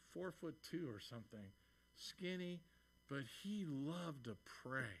guy, 4'2" or something, skinny, but he loved to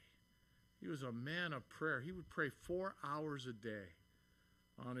pray. He was a man of prayer. He would pray 4 hours a day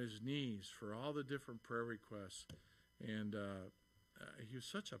on his knees for all the different prayer requests. And he was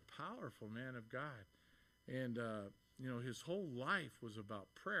such a powerful man of God. And, his whole life was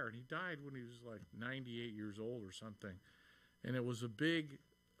about prayer. And he died when he was like 98 years old or something. And it was a big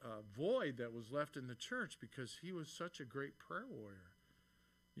void that was left in the church because he was such a great prayer warrior.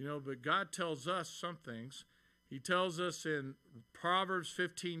 But God tells us some things. He tells us in Proverbs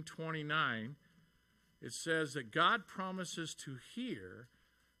 15:29, it says that God promises to hear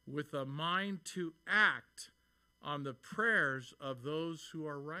with a mind to act on the prayers of those who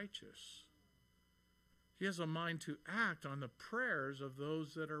are righteous. He has a mind to act on the prayers of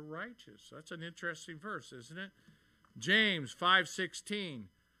those that are righteous. That's an interesting verse, isn't it? James 5:16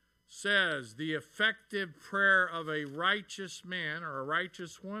 says, the effective prayer of a righteous man or a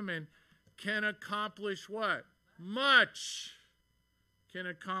righteous woman can accomplish what? Much. Can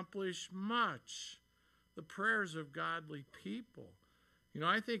accomplish much. the prayers of godly people. You know,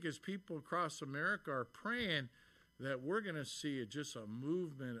 I think as people across America are praying, that we're going to see just a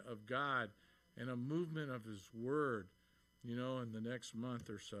movement of God and a movement of His Word, you know, in the next month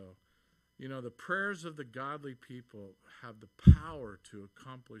or so. You know, the prayers of the godly people have the power to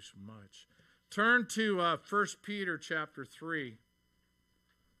accomplish much. Turn to 1 Peter chapter 3.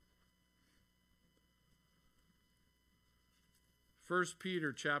 1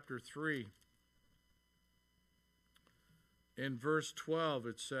 Peter chapter 3. In verse 12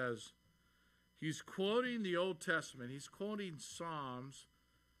 it says, he's quoting the Old Testament. He's quoting Psalms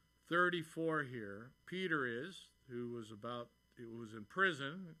 34 here. Peter is, who was in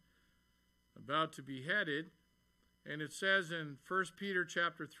prison, about to be beheaded. And it says in 1 Peter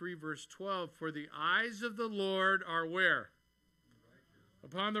chapter 3, verse 12, for the eyes of the Lord are where?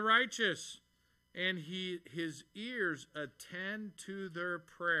 Upon the righteous, and his ears attend to their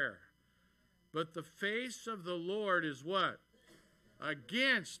prayer. But the face of the Lord is what?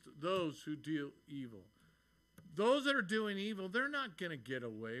 Against those who do evil. Those that are doing evil, they're not going to get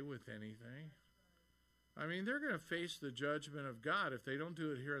away with anything. I mean, they're going to face the judgment of God. If they don't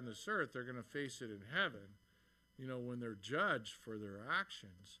do it here on this earth, they're going to face it in heaven, you know, when they're judged for their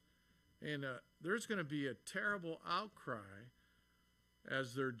actions. And there's going to be a terrible outcry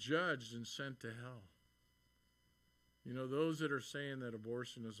as they're judged and sent to hell. You know, those that are saying that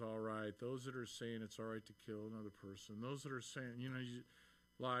abortion is all right, those that are saying it's all right to kill another person, those that are saying, you know, you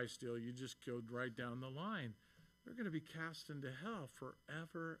lie, steal, you just killed right down the line, they're going to be cast into hell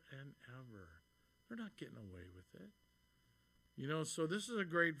forever and ever. They're not getting away with it. You know, so this is a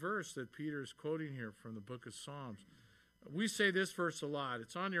great verse that Peter is quoting here from the book of Psalms. We say this verse a lot.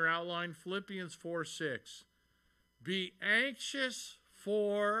 It's on your outline, Philippians 4:6. Be anxious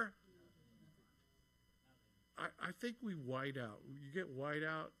for... I think we white out. You get white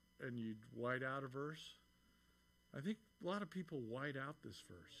out and you white out a verse. I think a lot of people white out this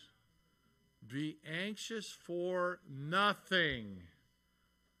verse. Be anxious for nothing.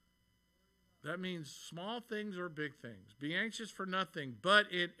 That means small things or big things. Be anxious for nothing,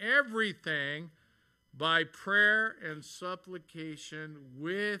 but in everything, by prayer and supplication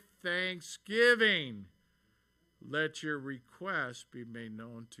with thanksgiving, let your requests be made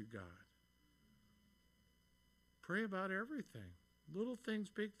known to God. Pray about everything. Little things,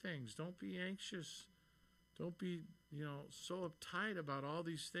 big things. Don't be anxious. Don't be, you know, so uptight about all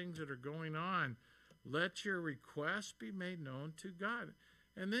these things that are going on. Let your requests be made known to God.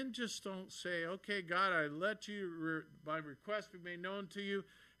 And then just don't say, okay, God, I let my requests be made known to you.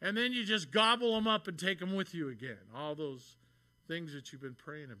 And then you just gobble them up and take them with you again. All those things that you've been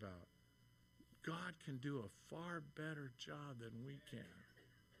praying about. God can do a far better job than we can.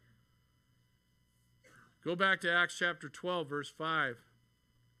 Go back to Acts chapter 12, verse 5.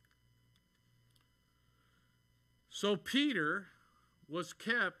 So Peter was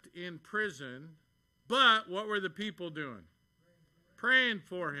kept in prison, but what were the people doing? Praying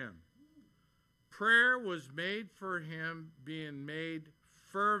for him. Prayer was made for him, being made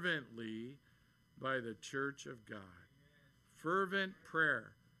fervently by the church of God. Fervent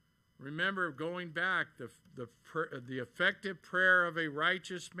prayer. Remember, going back, the effective prayer of a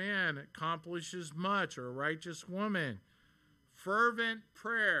righteous man accomplishes much, or a righteous woman. Fervent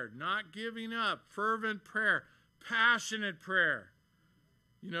prayer, not giving up. Fervent prayer, passionate prayer.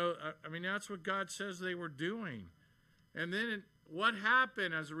 You know, I mean, that's what God says they were doing. And then what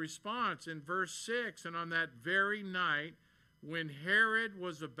happened as a response in verse 6? And on that very night, when Herod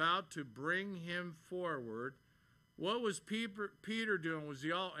was about to bring him forward, what was Peter doing? Was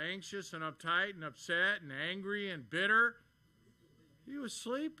he all anxious and uptight and upset and angry and bitter? He was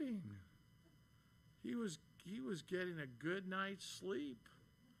sleeping. He was getting a good night's sleep.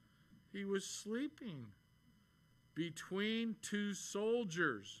 He was sleeping between two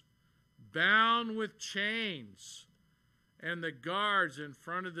soldiers, bound with chains, and the guards in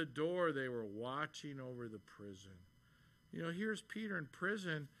front of the door, they were watching over the prison. You know, here's Peter in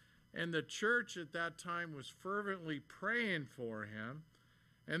prison, and the church at that time was fervently praying for him.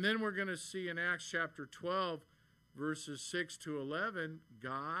 And then we're going to see in Acts chapter 12, verses 6 to 11,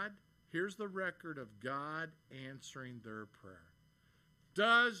 here's the record of God answering their prayer.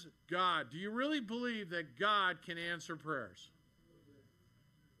 Do you really believe that God can answer prayers?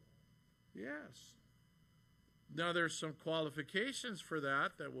 Yes. Now there's some qualifications for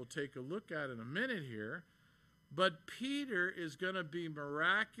that we'll take a look at in a minute here. But Peter is going to be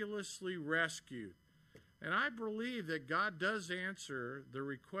miraculously rescued. And I believe that God does answer the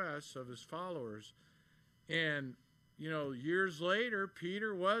requests of his followers. And, you know, years later,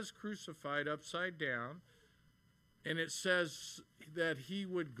 Peter was crucified upside down. And it says that he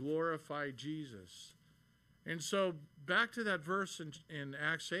would glorify Jesus. And so back to that verse in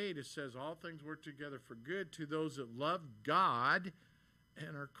Acts 8, it says, all things work together for good to those that love God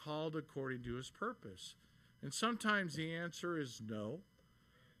and are called according to his purpose. And sometimes the answer is no.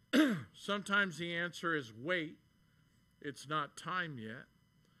 Sometimes the answer is wait. It's not time yet.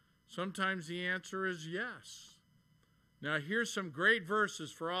 Sometimes the answer is yes. Now here's some great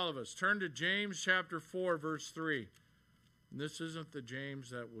verses for all of us. Turn to James chapter 4, verse 3. And this isn't the James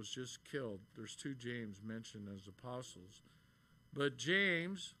that was just killed. There's two James mentioned as apostles. But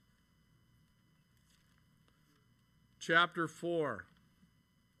James chapter 4.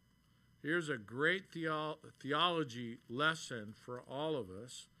 Here's a great theology lesson for all of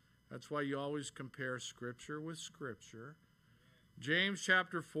us. That's why you always compare Scripture with Scripture. James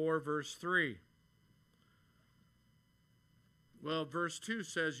chapter 4, verse 3. Well, verse 2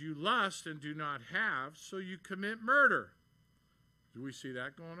 says, you lust and do not have, so you commit murder. Do we see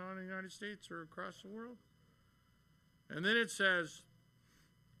that going on in the United States or across the world? And then it says,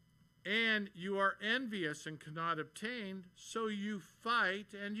 and you are envious and cannot obtain, so you fight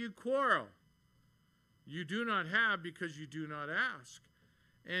and you quarrel. You do not have because you do not ask.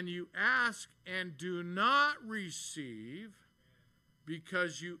 And you ask and do not receive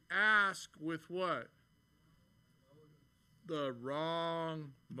because you ask with what? The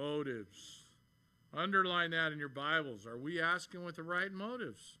wrong motives. Underline that in your Bibles. Are we asking with the right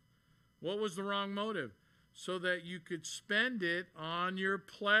motives? What was the wrong motive? So that you could spend it on your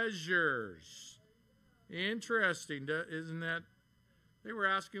pleasures. Interesting, isn't that? They were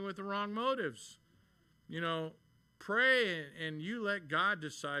asking with the wrong motives. You know, pray and you let God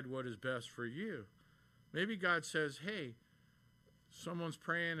decide what is best for you. Maybe God says, hey, someone's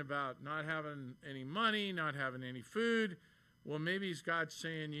praying about not having any money, not having any food. Well, maybe God's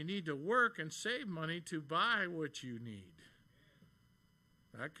saying you need to work and save money to buy what you need.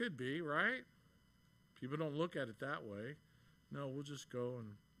 That could be, right? People don't look at it that way. No, we'll just go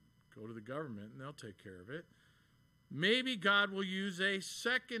to the government and they'll take care of it. Maybe God will use a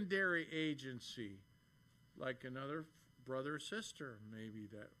secondary agency, like another brother or sister, maybe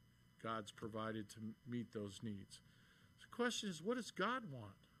that God's provided to meet those needs. The question is, what does God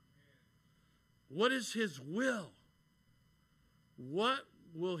want? What is his will? What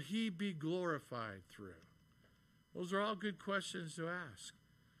will he be glorified through? Those are all good questions to ask.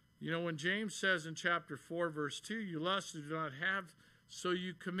 You know, when James says in chapter 4, verse 2, you lust and do not have, so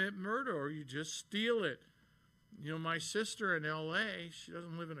you commit murder or you just steal it. You know, my sister in L.A., she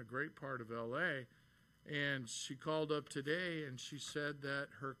doesn't live in a great part of L.A., and she called up today and she said that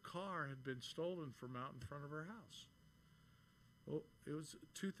her car had been stolen from out in front of her house. Well, it was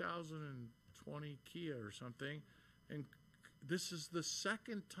a 2020 Kia or something, and this is the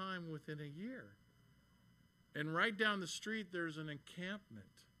second time within a year. And right down the street, there's an encampment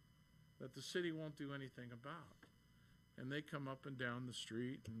that the city won't do anything about. And they come up and down the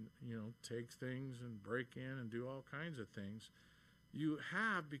street and, you know, take things and break in and do all kinds of things. You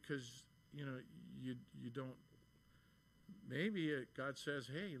have because, you know, you don't, maybe God says,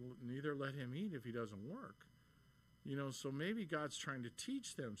 hey, neither let him eat if he doesn't work. You know, so maybe God's trying to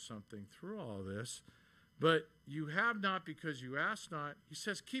teach them something through all this. But you have not because you ask not. He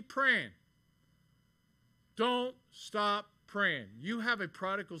says, keep praying. Don't stop praying. You have a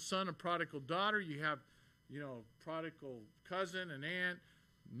prodigal son, a prodigal daughter. You have, you know, prodigal cousin and aunt,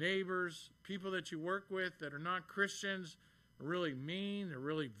 neighbors, people that you work with that are not Christians, are really mean, they're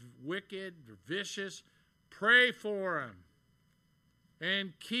really wicked, they're vicious. Pray for them.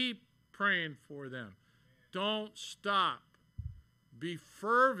 And keep praying for them. Don't stop. Be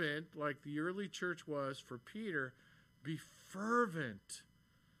fervent, like the early church was for Peter. Be fervent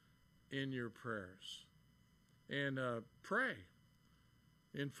in your prayers. And pray.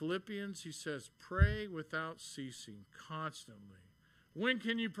 In Philippians, he says, pray without ceasing, constantly. When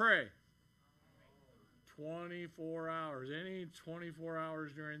can you pray? 24 hours. Any 24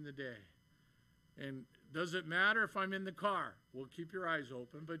 hours during the day. And does it matter if I'm in the car? Well, keep your eyes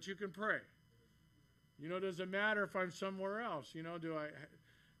open, but you can pray. You know, does it matter if I'm somewhere else? You know,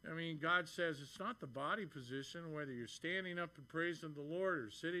 I mean, God says it's not the body position, whether you're standing up and praising the Lord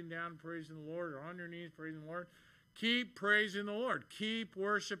or sitting down and praising the Lord or on your knees praising the Lord. Keep praising the Lord. Keep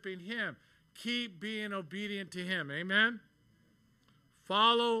worshiping him. Keep being obedient to him. Amen?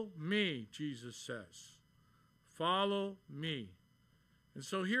 Follow me, Jesus says. Follow me. And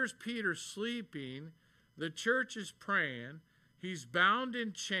so here's Peter sleeping. The church is praying. He's bound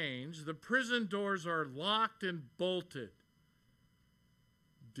in chains. The prison doors are locked and bolted.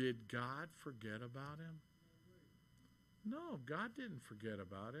 Did God forget about him? No, God didn't forget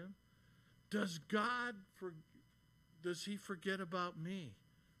about him. Does he forget about me?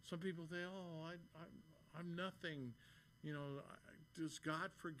 Some people say, oh, I'm nothing, does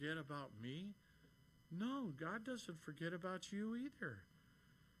God forget about me? No, God doesn't forget about you either.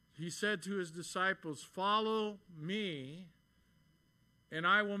 He said to his disciples, follow me, and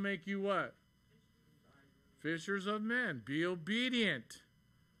I will make you what? Fishers of men. Be obedient.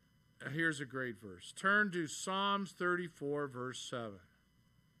 Here's a great verse. Turn to Psalms 34, verse 7.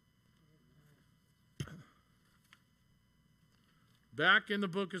 Back in the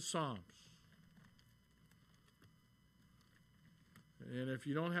book of Psalms. And if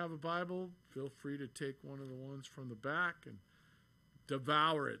you don't have a Bible, feel free to take one of the ones from the back and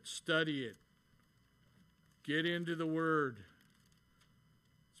devour it, study it, get into the Word.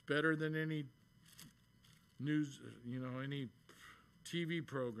 It's better than any news, any TV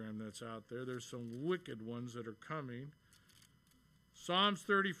program that's out there. There's some wicked ones that are coming. Psalms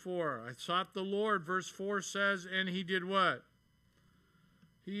 34, I sought the Lord, verse 4 says, and he did what?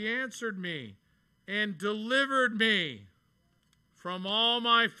 He answered me and delivered me from all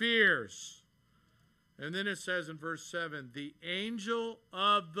my fears. And then it says in verse 7, the angel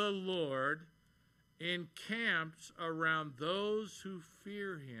of the Lord encamps around those who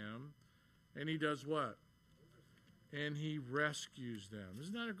fear him. And he does what? And he rescues them.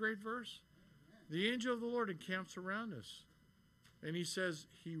 Isn't that a great verse? The angel of the Lord encamps around us. And he says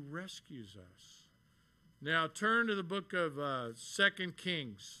he rescues us. Now turn to the book of 2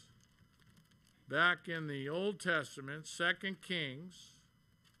 Kings. Back in the Old Testament, 2 Kings.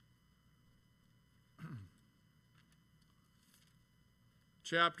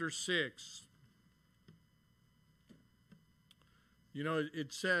 Chapter 6.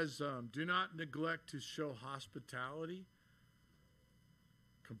 It says, do not neglect to show hospitality,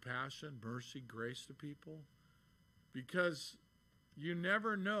 compassion, mercy, grace to people. Because you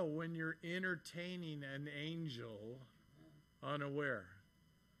never know when you're entertaining an angel unaware.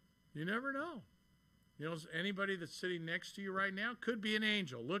 You never know. Anybody that's sitting next to you right now could be an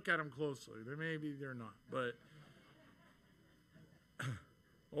angel. Look at them closely. Maybe they're not. But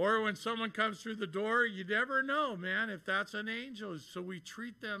or when someone comes through the door, you never know, man, if that's an angel. So we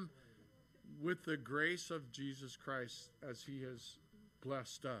treat them with the grace of Jesus Christ as he has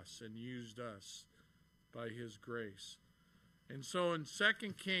blessed us and used us by his grace. And so in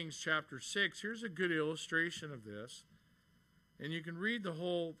 2 Kings chapter 6, here's a good illustration of this. And you can read the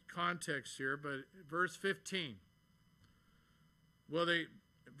whole context here, but verse 15.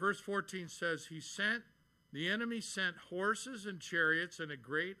 Verse 14 says, the enemy sent horses and chariots and a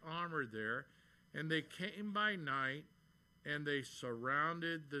great armor there, and they came by night, and they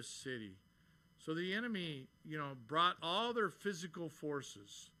surrounded the city. So the enemy, brought all their physical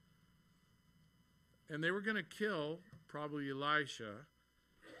forces. And they were going to kill probably Elisha.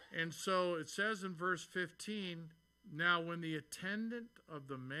 And so it says in verse 15, now when the attendant of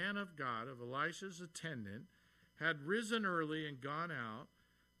the man of God, of Elisha's attendant, had risen early and gone out,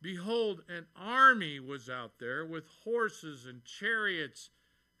 behold, an army was out there with horses and chariots,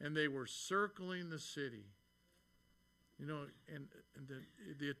 and they were circling the city. And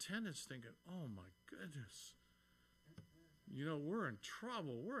the attendant's thinking, oh my goodness. We're in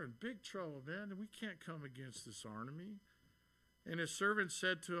trouble. We're in big trouble, man. We can't come against this army. And his servant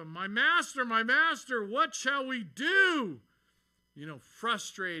said to him, my master, what shall we do?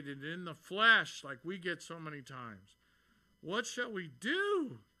 Frustrated in the flesh like we get so many times. What shall we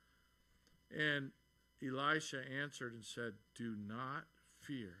do? And Elisha answered and said, do not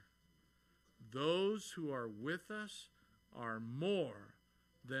fear. Those who are with us are more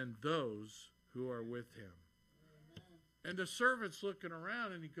than those who are with him. And the servant's looking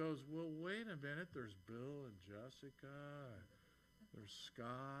around and he goes, well, wait a minute. There's Bill and Jessica. There's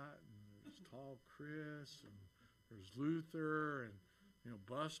Scott. And there's Tall Chris. And there's Luther. And,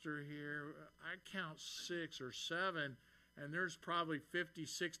 Buster here. I count 6 or 7. And there's probably 50,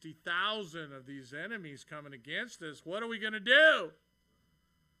 60,000 of these enemies coming against us. What are we going to do?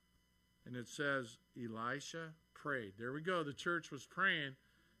 And it says, Elisha prayed. There we go. The church was praying.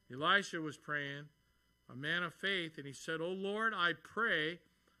 Elisha was praying. A man of faith, and he said, oh Lord, I pray,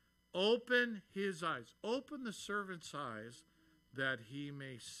 open his eyes. Open the servant's eyes that he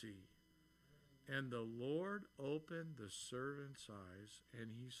may see. And the Lord opened the servant's eyes, and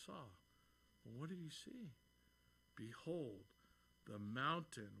he saw. Well, what did he see? Behold, the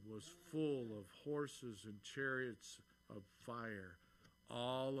mountain was full of horses and chariots of fire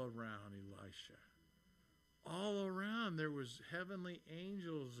all around Elisha. All around there was heavenly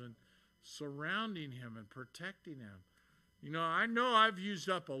angels and surrounding him and protecting him. I know I've used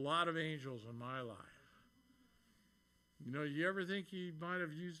up a lot of angels in my life. You ever think you might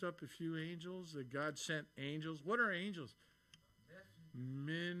have used up a few angels, that God sent angels? What are angels?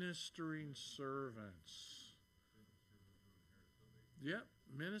 Ministering servants. Yep,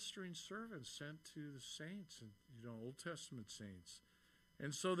 ministering servants sent to the saints, and Old Testament saints.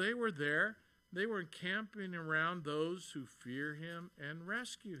 And so they were there. They were encamping around those who fear him and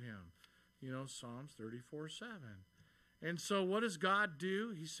rescue him. Psalms 34:7. And so what does God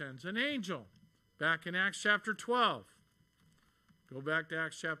do? He sends an angel. Back in Acts chapter 12. Go back to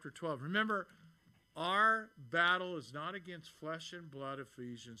Acts chapter 12. Remember, our battle is not against flesh and blood,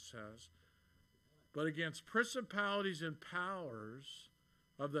 Ephesians says, but against principalities and powers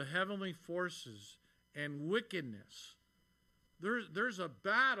of the heavenly forces and wickedness. There's a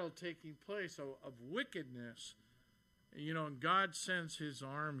battle taking place of wickedness, and God sends his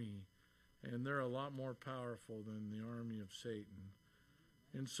army, and they're a lot more powerful than the army of Satan.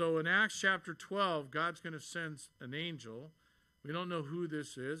 And so in Acts chapter 12, God's going to send an angel. We don't know who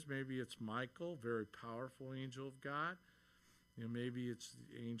this is. Maybe it's Michael, very powerful angel of God. Maybe it's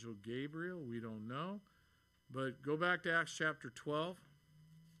the angel Gabriel. We don't know. But go back to Acts chapter 12.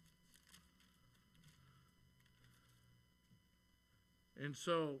 And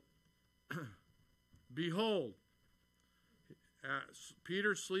so, behold,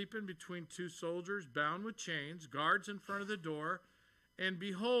 Peter sleeping between two soldiers, bound with chains, guards in front of the door. And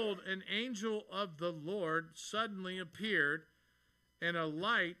behold, an angel of the Lord suddenly appeared, and a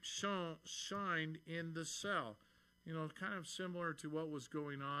light shined in the cell. Kind of similar to what was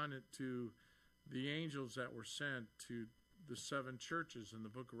going on to the angels that were sent to the 7 churches in the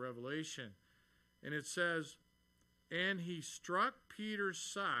book of Revelation. And it says, and he struck Peter's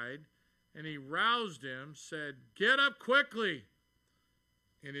side, and he roused him, said, "Get up quickly!"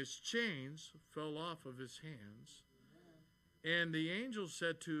 And his chains fell off of his hands. And the angel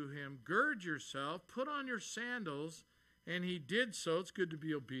said to him, "Gird yourself, put on your sandals." And he did so. It's good to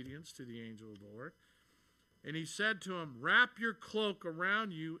be obedient to the angel of the Lord. And he said to him, "Wrap your cloak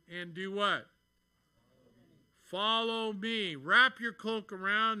around you and do what? Follow me. Wrap your cloak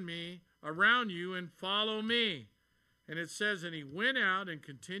around you and follow me." And it says, and he went out and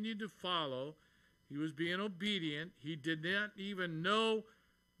continued to follow. He was being obedient. He did not even know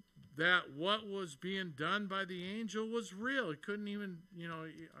that what was being done by the angel was real. He couldn't even,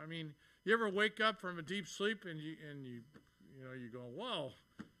 you ever wake up from a deep sleep and you go, "Whoa,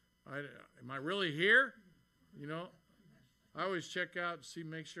 am I really here?" I always check out and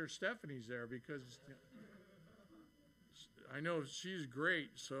make sure Stephanie's there, because I know she's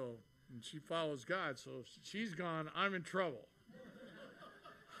great, and she follows God, so if she's gone, I'm in trouble.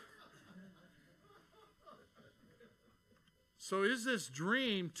 So is this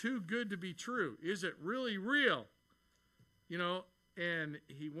dream too good to be true? Is it really real? And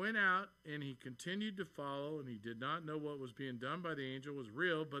he went out and he continued to follow, and he did not know what was being done by the angel was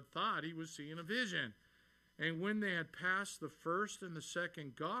real, but thought he was seeing a vision. And when they had passed the first and the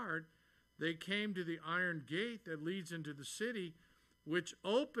second guard, they came to the iron gate that leads into the city, which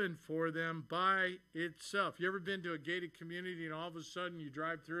opened for them by itself. You ever been to a gated community and all of a sudden you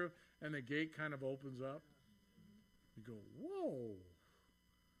drive through and the gate kind of opens up? You go, "Whoa,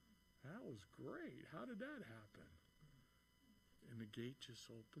 that was great. How did that happen?" And the gate just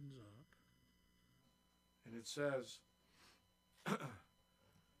opens up. And it says,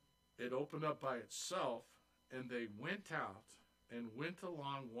 it opened up by itself, and they went out and went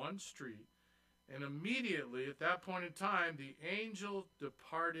along one street. And immediately at that point in time, the angel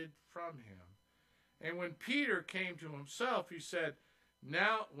departed from him. And when Peter came to himself, he said,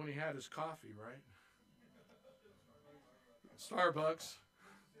 now, when he had his coffee, right? Starbucks.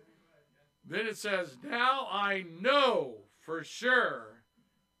 Then it says, now I know for sure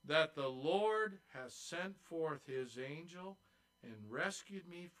that the Lord has sent forth his angel and rescued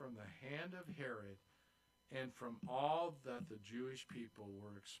me from the hand of Herod and from all that the Jewish people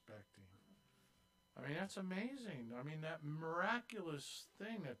were expecting. I mean, that's amazing. I mean, that miraculous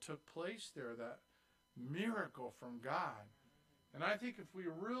thing that took place there, that miracle from God. And I think if we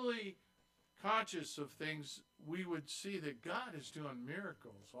were really conscious of things, we would see that God is doing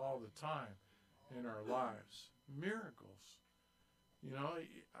miracles all the time in our lives. Miracles. You know,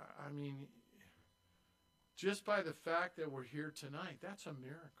 I mean, just by the fact that we're here tonight, that's a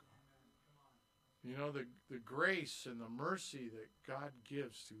miracle. You know, the grace and the mercy that God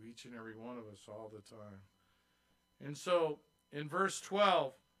gives to each and every one of us all the time. And so, in verse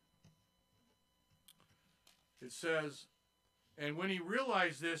 12, it says, and when he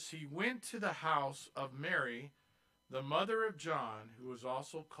realized this, he went to the house of Mary, the mother of John, who was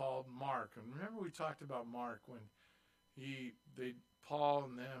also called Mark. And remember we talked about Mark when Paul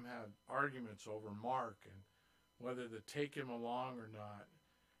and them had arguments over Mark and whether to take him along or not.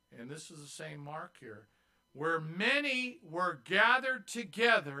 And this is the same Mark here. where many were gathered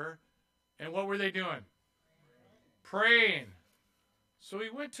together. And what were they doing? Praying. So he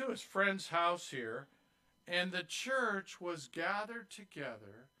went to his friend's house here, and the church was gathered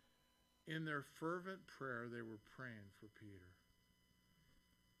together. In their fervent prayer, they were praying for Peter.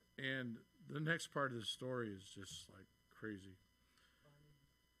 And the next part of the story is just like crazy.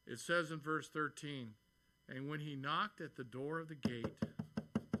 It says in verse 13, and when he knocked at the door of the gate,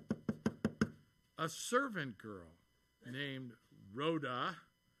 a servant girl named Rhoda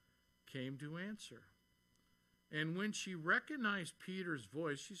came to answer. And when she recognized Peter's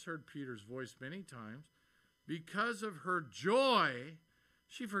voice, she's heard Peter's voice many times, because of her joy,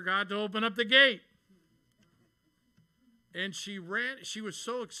 she forgot to open up the gate. And she was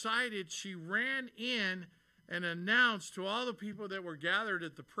so excited, she ran in and announced to all the people that were gathered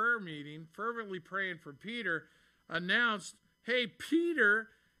at the prayer meeting, fervently praying for Peter, announced, hey, Peter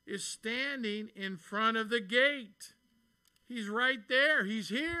is standing in front of the gate. He's right there. He's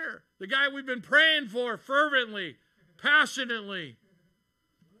here. The guy we've been praying for fervently, passionately.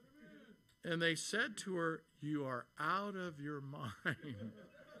 And they said to her, you are out of your mind.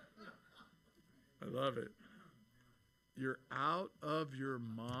 I love it. You're out of your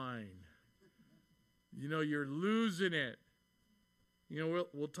mind. You know, you're losing it. You know,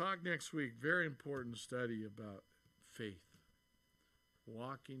 we'll talk next week. Very important study about faith.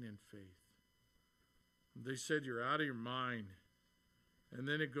 Walking in faith. They said you're out of your mind. And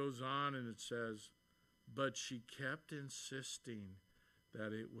then it goes on and it says, but she kept insisting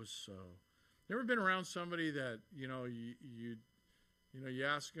that it was so. Never been around somebody that, you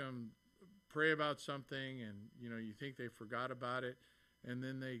ask them, pray about something, and, you think they forgot about it. And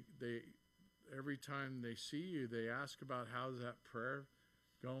then they every time they see you, they ask about how's that prayer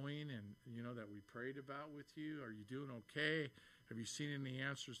going, and, that we prayed about with you. Are you doing okay? Have you seen any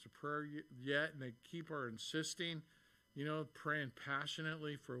answers to prayer yet? And they keep her insisting, praying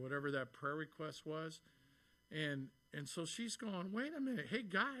passionately for whatever that prayer request was. And so she's going, wait a minute. Hey,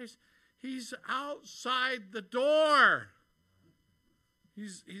 guys, he's outside the door.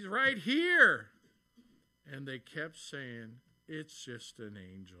 He's right here. And they kept saying, it's just an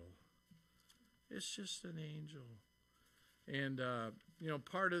angel. It's just an angel. And,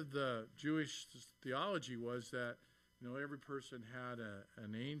 part of the Jewish theology was that, every person had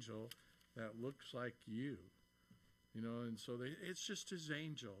an angel that looks like you. And so it's just his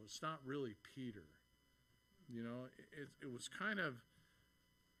angel. It's not really Peter. It was kind of,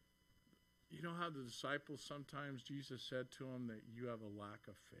 how the disciples sometimes, Jesus said to them that you have a lack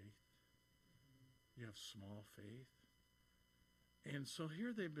of faith. You have small faith. And so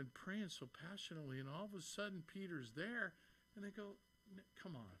here they've been praying so passionately, and all of a sudden Peter's there, and they go,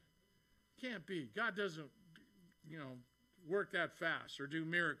 come on. Can't be. God doesn't, work that fast or do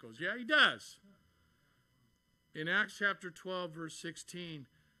miracles. Yeah, he does. In Acts chapter 12, verse 16,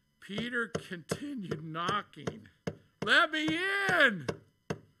 Peter continued knocking. Let me in!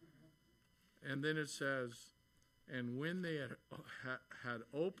 And then it says, and when they had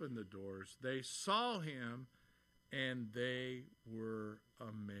opened the doors, they saw him, and they were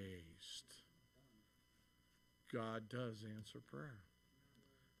amazed. God does answer prayer.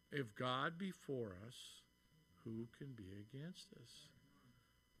 If God be for us, who can be against us?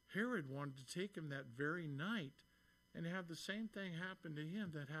 Herod wanted to take him that very night and have the same thing happen to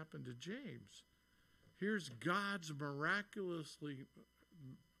him that happened to James. Here's God's miraculously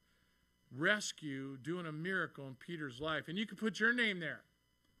rescue, doing a miracle in Peter's life. And you can put your name there.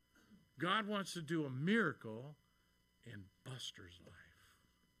 God wants to do a miracle in Buster's life.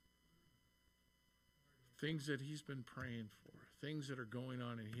 Things that he's been praying for, things that are going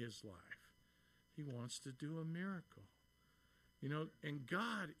on in his life. He wants to do a miracle. And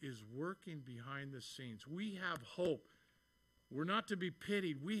God is working behind the scenes. We have hope. We're not to be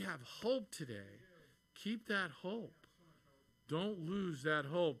pitied. We have hope today. Keep that hope. Don't lose that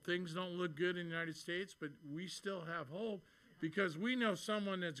hope. Things don't look good in the United States, but we still have hope because we know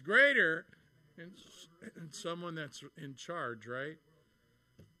someone that's greater and someone that's in charge, right?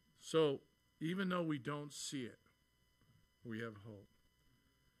 So even though we don't see it, we have hope.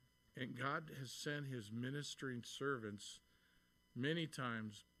 And God has sent his ministering servants many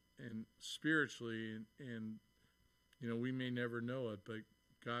times, and spiritually, and we may never know it, but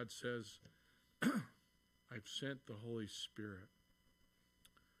God says, I've sent the Holy Spirit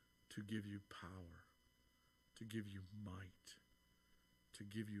to give you power, to give you might, to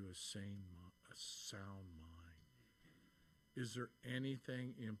give you a sound mind. Is there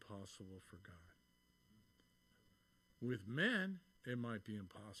anything impossible for God? With men, it might be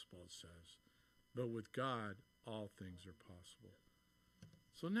impossible, it says. But with God, all things are possible.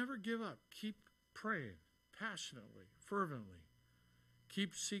 So never give up. Keep praying. passionately, fervently.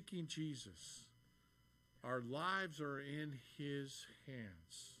 Keep seeking Jesus. Our lives are in his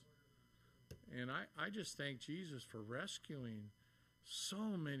hands. And I just thank Jesus for rescuing so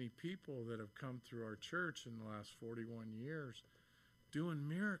many people that have come through our church in the last 41 years, doing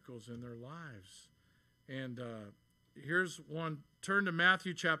miracles in their lives. And here's one. Turn to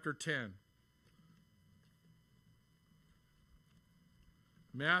Matthew chapter 10.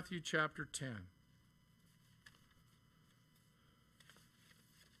 Matthew chapter 10.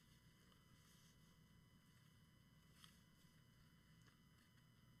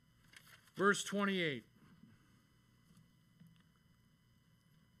 Verse 28.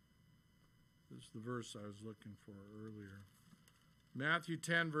 This is the verse I was looking for earlier. Matthew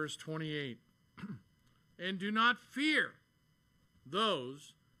 10, verse 28. And do not fear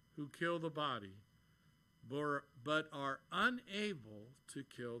those who kill the body, but are unable to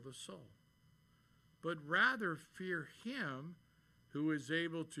kill the soul. But rather fear him who is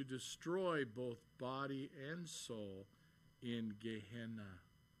able to destroy both body and soul in Gehenna,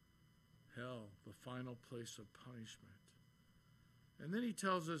 hell, the final place of punishment. And then he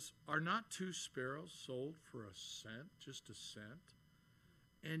tells us, are not 2 sparrows sold for a cent, just a cent?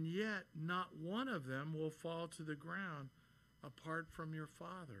 And yet not one of them will fall to the ground apart from your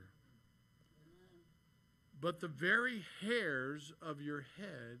Father. But the very hairs of your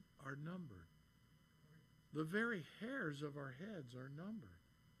head are numbered. The very hairs of our heads are numbered.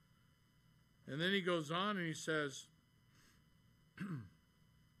 And then he goes on and he says,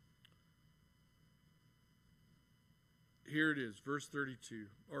 here it is, verse 32,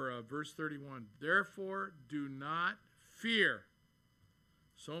 or verse 31. Therefore, do not fear.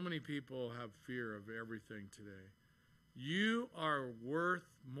 So many people have fear of everything today. You are worth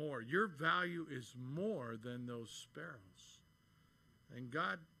more. Your value is more than those sparrows. And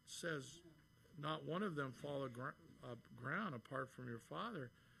God says, not one of them fall ground apart from your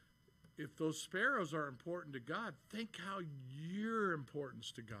Father. If those sparrows are important to God, think how your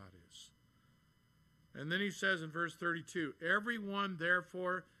importance to God is. And then he says in verse 32, everyone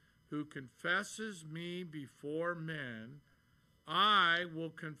therefore who confesses me before men, I will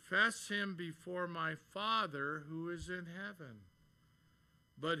confess him before my Father who is in heaven.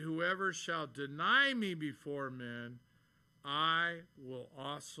 But whoever shall deny me before men, I will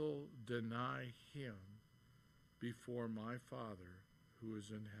also deny him before my Father who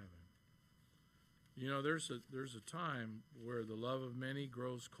is in heaven. You know, there's a time where the love of many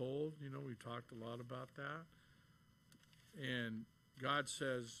grows cold. You know, we talked a lot about that. And God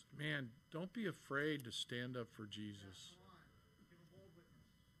says, man, don't be afraid to stand up for Jesus.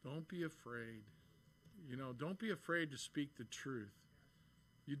 Don't be afraid. You know, don't be afraid to speak the truth.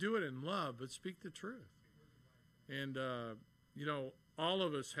 You do it in love, but speak the truth. And, you know, all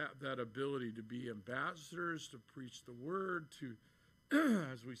of us have that ability to be ambassadors, to preach the word, to,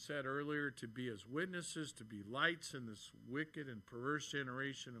 as we said earlier, to be as witnesses, to be lights in this wicked and perverse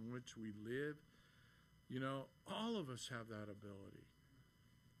generation in which we live. You know, all of us have that ability.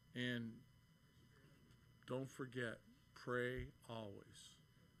 And don't forget, pray always.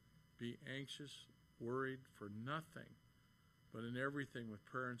 Be anxious, worried for nothing, but in everything with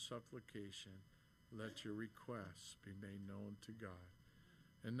prayer and supplication, let your requests be made known to God.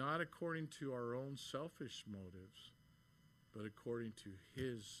 And not according to our own selfish motives, but according to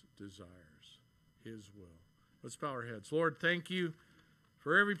his desires, his will. Let's bow our heads. Lord, thank you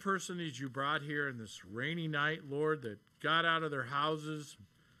for every person that you brought here in this rainy night, Lord, that got out of their houses.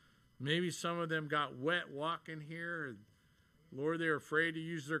 Maybe some of them got wet walking here. Lord, they're afraid to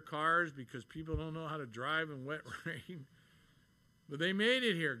use their cars because people don't know how to drive in wet rain. But they made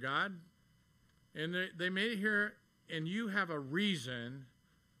it here, God. And they made it here, and you have a reason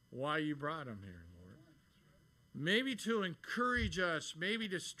why you brought them here, Lord. Maybe to encourage us, maybe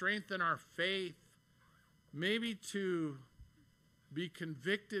to strengthen our faith, maybe to be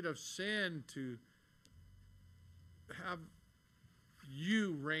convicted of sin, to have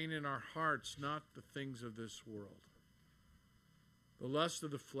you reign in our hearts, not the things of this world. The lust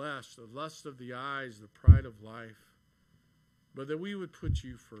of the flesh, the lust of the eyes, the pride of life. But that we would put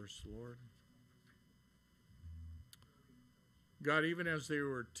you first, Lord. God, even as they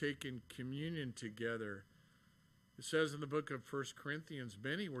were taking communion together, it says in the book of 1 Corinthians,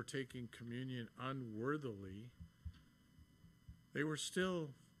 many were taking communion unworthily. They were still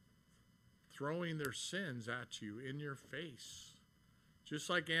throwing their sins at you in your face. Just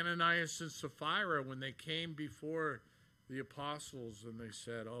like Ananias and Sapphira when they came before the apostles and they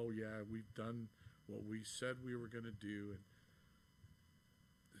said, oh yeah, we've done what we said we were going to do. And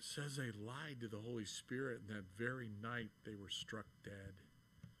it says they lied to the Holy Spirit, and that very night they were struck dead.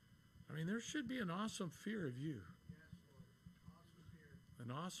 I mean, there should be an awesome fear of you.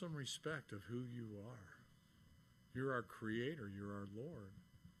 An awesome respect of who you are. You're our Creator. You're our Lord.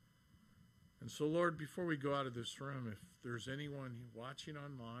 And so, Lord, before we go out of this room, if there's anyone watching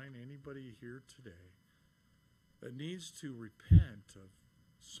online, anybody here today that needs to repent of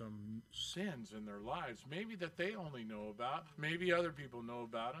some sins in their lives, maybe that they only know about, maybe other people know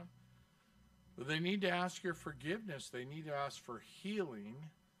about them, but they need to ask your forgiveness. They need to ask for healing.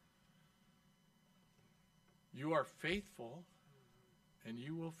 You are faithful, and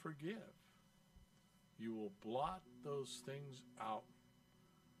you will forgive. You will blot those things out.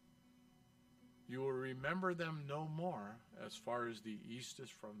 You will remember them no more as far as the east is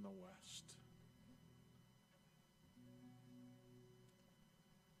from the west.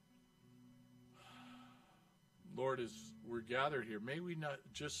 Lord, as we're gathered here, may we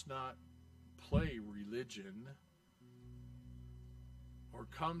not play religion or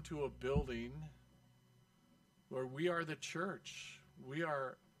come to a building where we are the church. We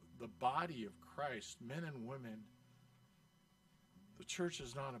are the body of Christ, men and women. The church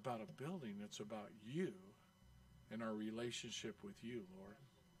is not about a building. It's about you and our relationship with you, Lord.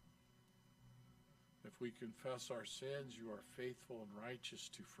 If we confess our sins, you are faithful and righteous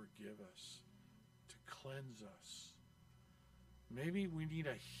to forgive us, to cleanse us. Maybe we need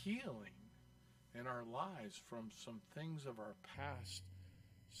a healing in our lives from some things of our past,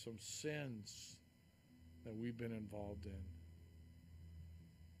 some sins that we've been involved in.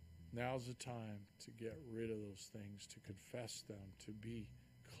 Now's the time to get rid of those things, to confess them, to be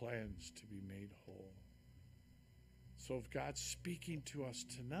cleansed, to be made whole. So if God's speaking to us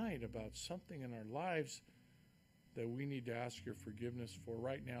tonight about something in our lives that we need to ask your forgiveness for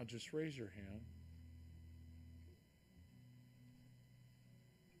right now, just raise your hand.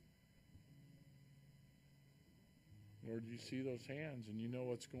 Lord, you see those hands and you know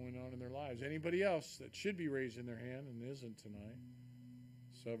what's going on in their lives. Anybody else that should be raising their hand and isn't tonight?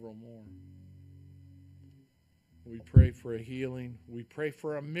 Several more. We pray for a healing. We pray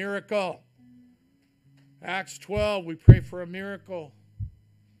for a miracle. Acts 12, we pray for a miracle.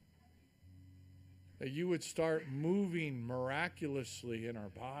 That you would start moving miraculously in our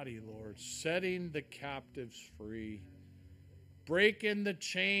body, Lord, setting the captives free, breaking the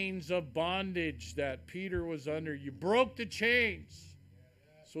chains of bondage that Peter was under. You broke the chains.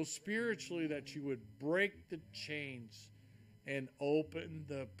 So spiritually that you would break the chains and open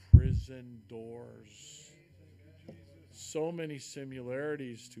the prison doors. So many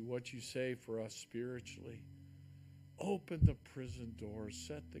similarities to what you say for us spiritually. Open the prison doors,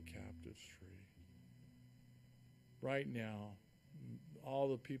 set the captives free. Right now, all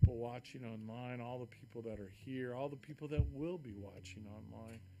the people watching online, all the people that are here, all the people that will be watching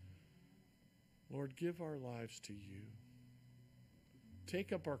online, Lord, give our lives to you.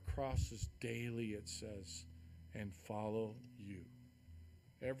 Take up our crosses daily, it says, and follow you.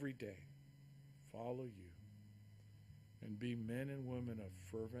 Every day, follow you. And be men and women of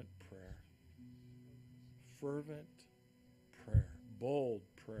fervent prayer. Fervent prayer. Bold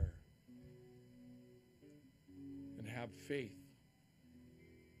prayer. And have faith.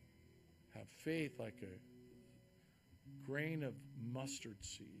 Have faith like a grain of mustard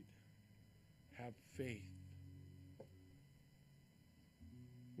seed. Have faith.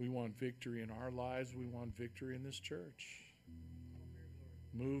 We want victory in our lives. We want victory in this church.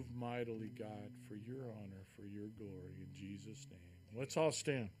 Move mightily, God, for your honor, for your glory, in Jesus' name. Let's all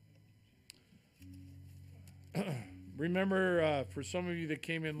stand. Remember, for some of you that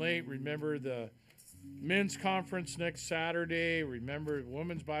came in late, remember the men's conference next Saturday. Remember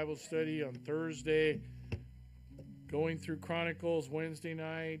women's Bible study on Thursday. Going through Chronicles Wednesday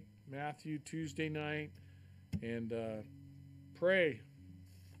night, Matthew Tuesday night. And pray.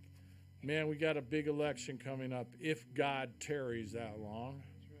 Man, we got a big election coming up if God tarries that long.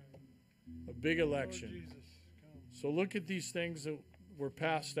 A big election. So look at these things that were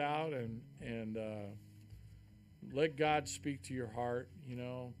passed out and let God speak to your heart. You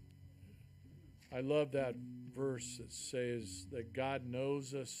know, I love that verse that says that God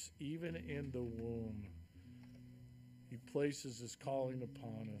knows us even in the womb. He places his calling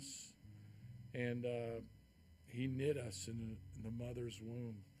upon us. And he knit us in the mother's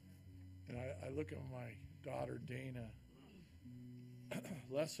womb. And I look at my daughter, Dana,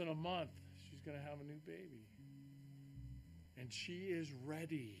 less than a month, she's going to have a new baby. And she is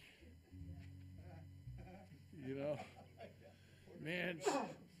ready. You know, man,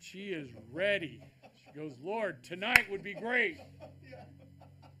 she is ready. She goes, Lord, tonight would be great.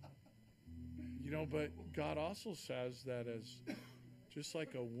 You know, but God also says that as just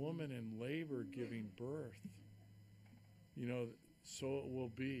like a woman in labor giving birth, you know, so it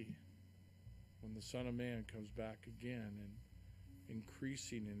will be. when the Son of Man comes back again, and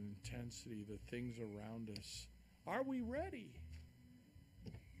increasing in intensity the things around us. Are we ready?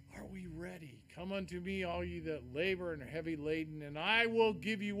 Are we ready? Come unto me, all you that labor and are heavy laden, and I will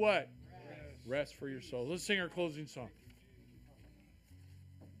give you what? Rest for your soul. Let's sing our closing song.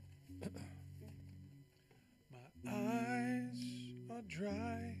 My eyes are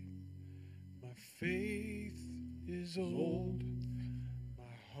dry, my faith is old,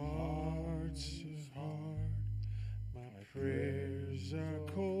 my heart's hard, my prayers are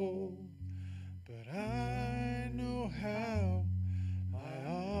cold, but I know how I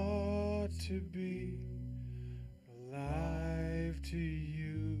ought to be, alive to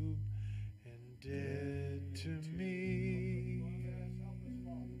you and dead to me.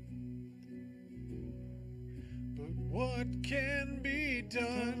 But what can be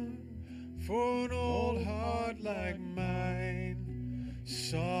done for an old heart like mine?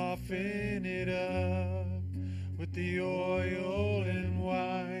 Soften it up with the oil and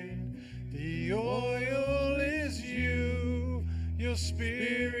wine. The oil is you, your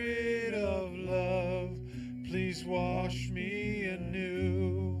spirit of love. Please wash me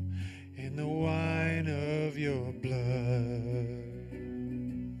anew in the wine of your blood.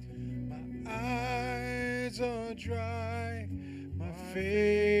 My eyes are dry, my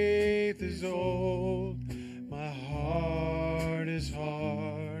faith is old, my heart is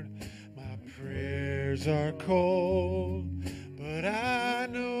hard, my prayers are cold, but I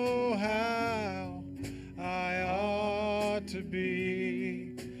know how I ought to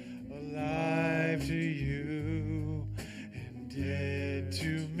be, alive to you and dead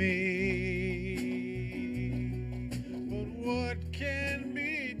to me. But what can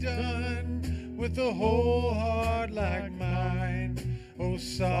be done with a whole heart like mine? Oh,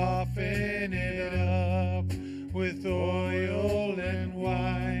 soften it up with oil and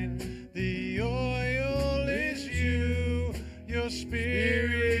wine. The oil is you, your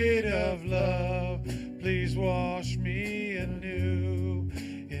spirit of love. Please wash me anew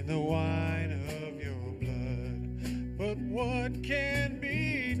in the wine of your blood. But what can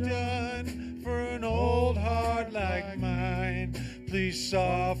be done for an old heart like mine? Please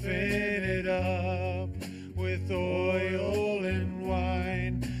soften it up with oil and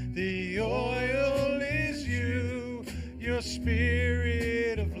wine. The oil is you, your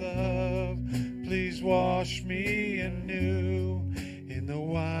spirit of love. Please wash me anew in the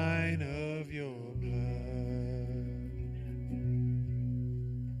wine of your blood.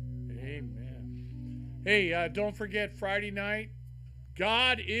 Amen. Hey, don't forget Friday night,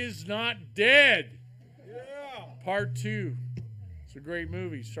 God is Not Dead. Yeah. Part 2. It's a great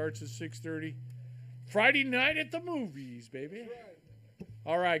movie. Starts at 6:30. Friday night at the movies, baby.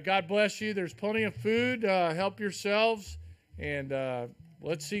 All right. God bless you. There's plenty of food. Help yourselves. And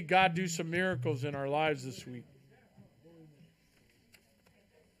let's see God do some miracles in our lives this week.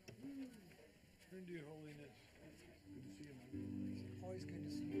 Turn to you, holiness. Always good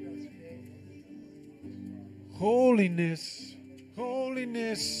to see you guys today. Holiness,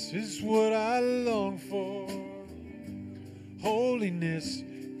 holiness is what I long for. Holiness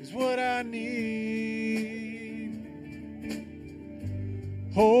is what I need.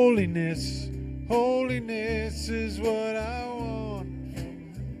 Holiness, holiness is what I want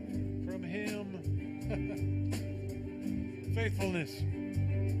from Him. Faithfulness,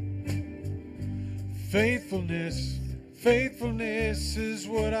 faithfulness, faithfulness is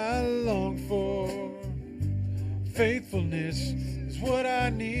what I long for. Faithfulness is what I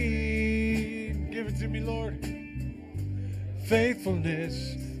need. Give it to me, Lord.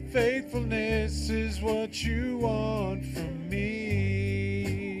 Faithfulness, faithfulness is what you want from me.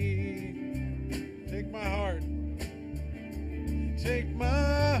 Take my heart. Take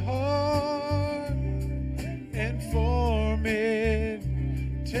my heart and form it.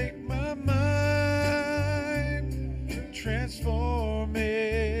 Take my mind, transform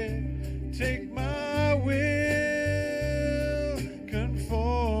it. Take my will,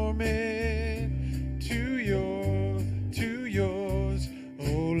 conform it to yours,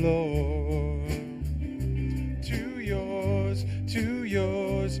 oh Lord. To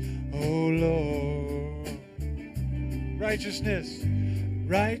yours, oh Lord. Righteousness,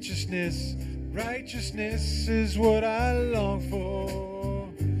 righteousness, righteousness is what I long for.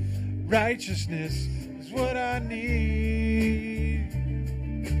 Righteousness is what I need.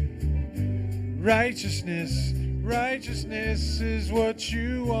 Righteousness, righteousness is what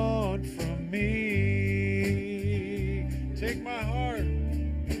you want from me. Take my heart.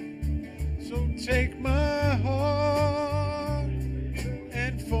 So take my heart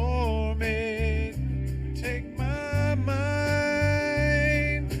and form it. Take my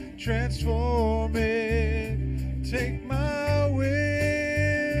mind, transform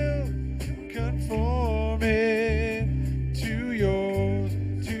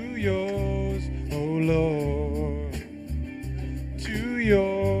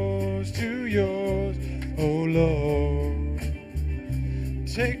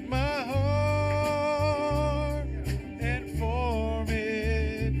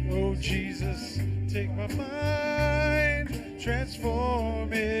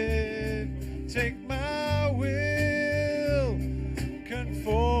transform it. Take my will,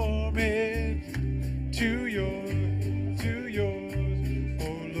 conform it to yours,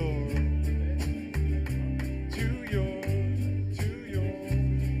 oh Lord. To yours,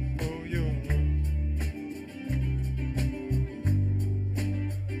 oh yours.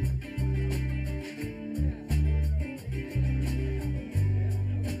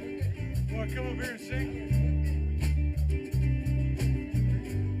 Come over here and sing.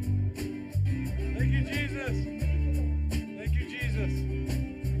 Thank you, Jesus. Thank you, Jesus.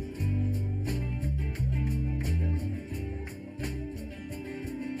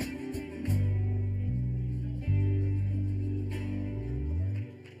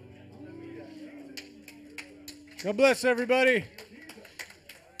 God bless everybody.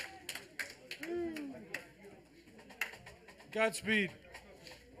 Godspeed.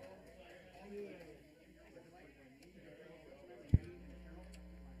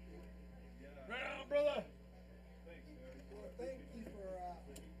 Right on, brother.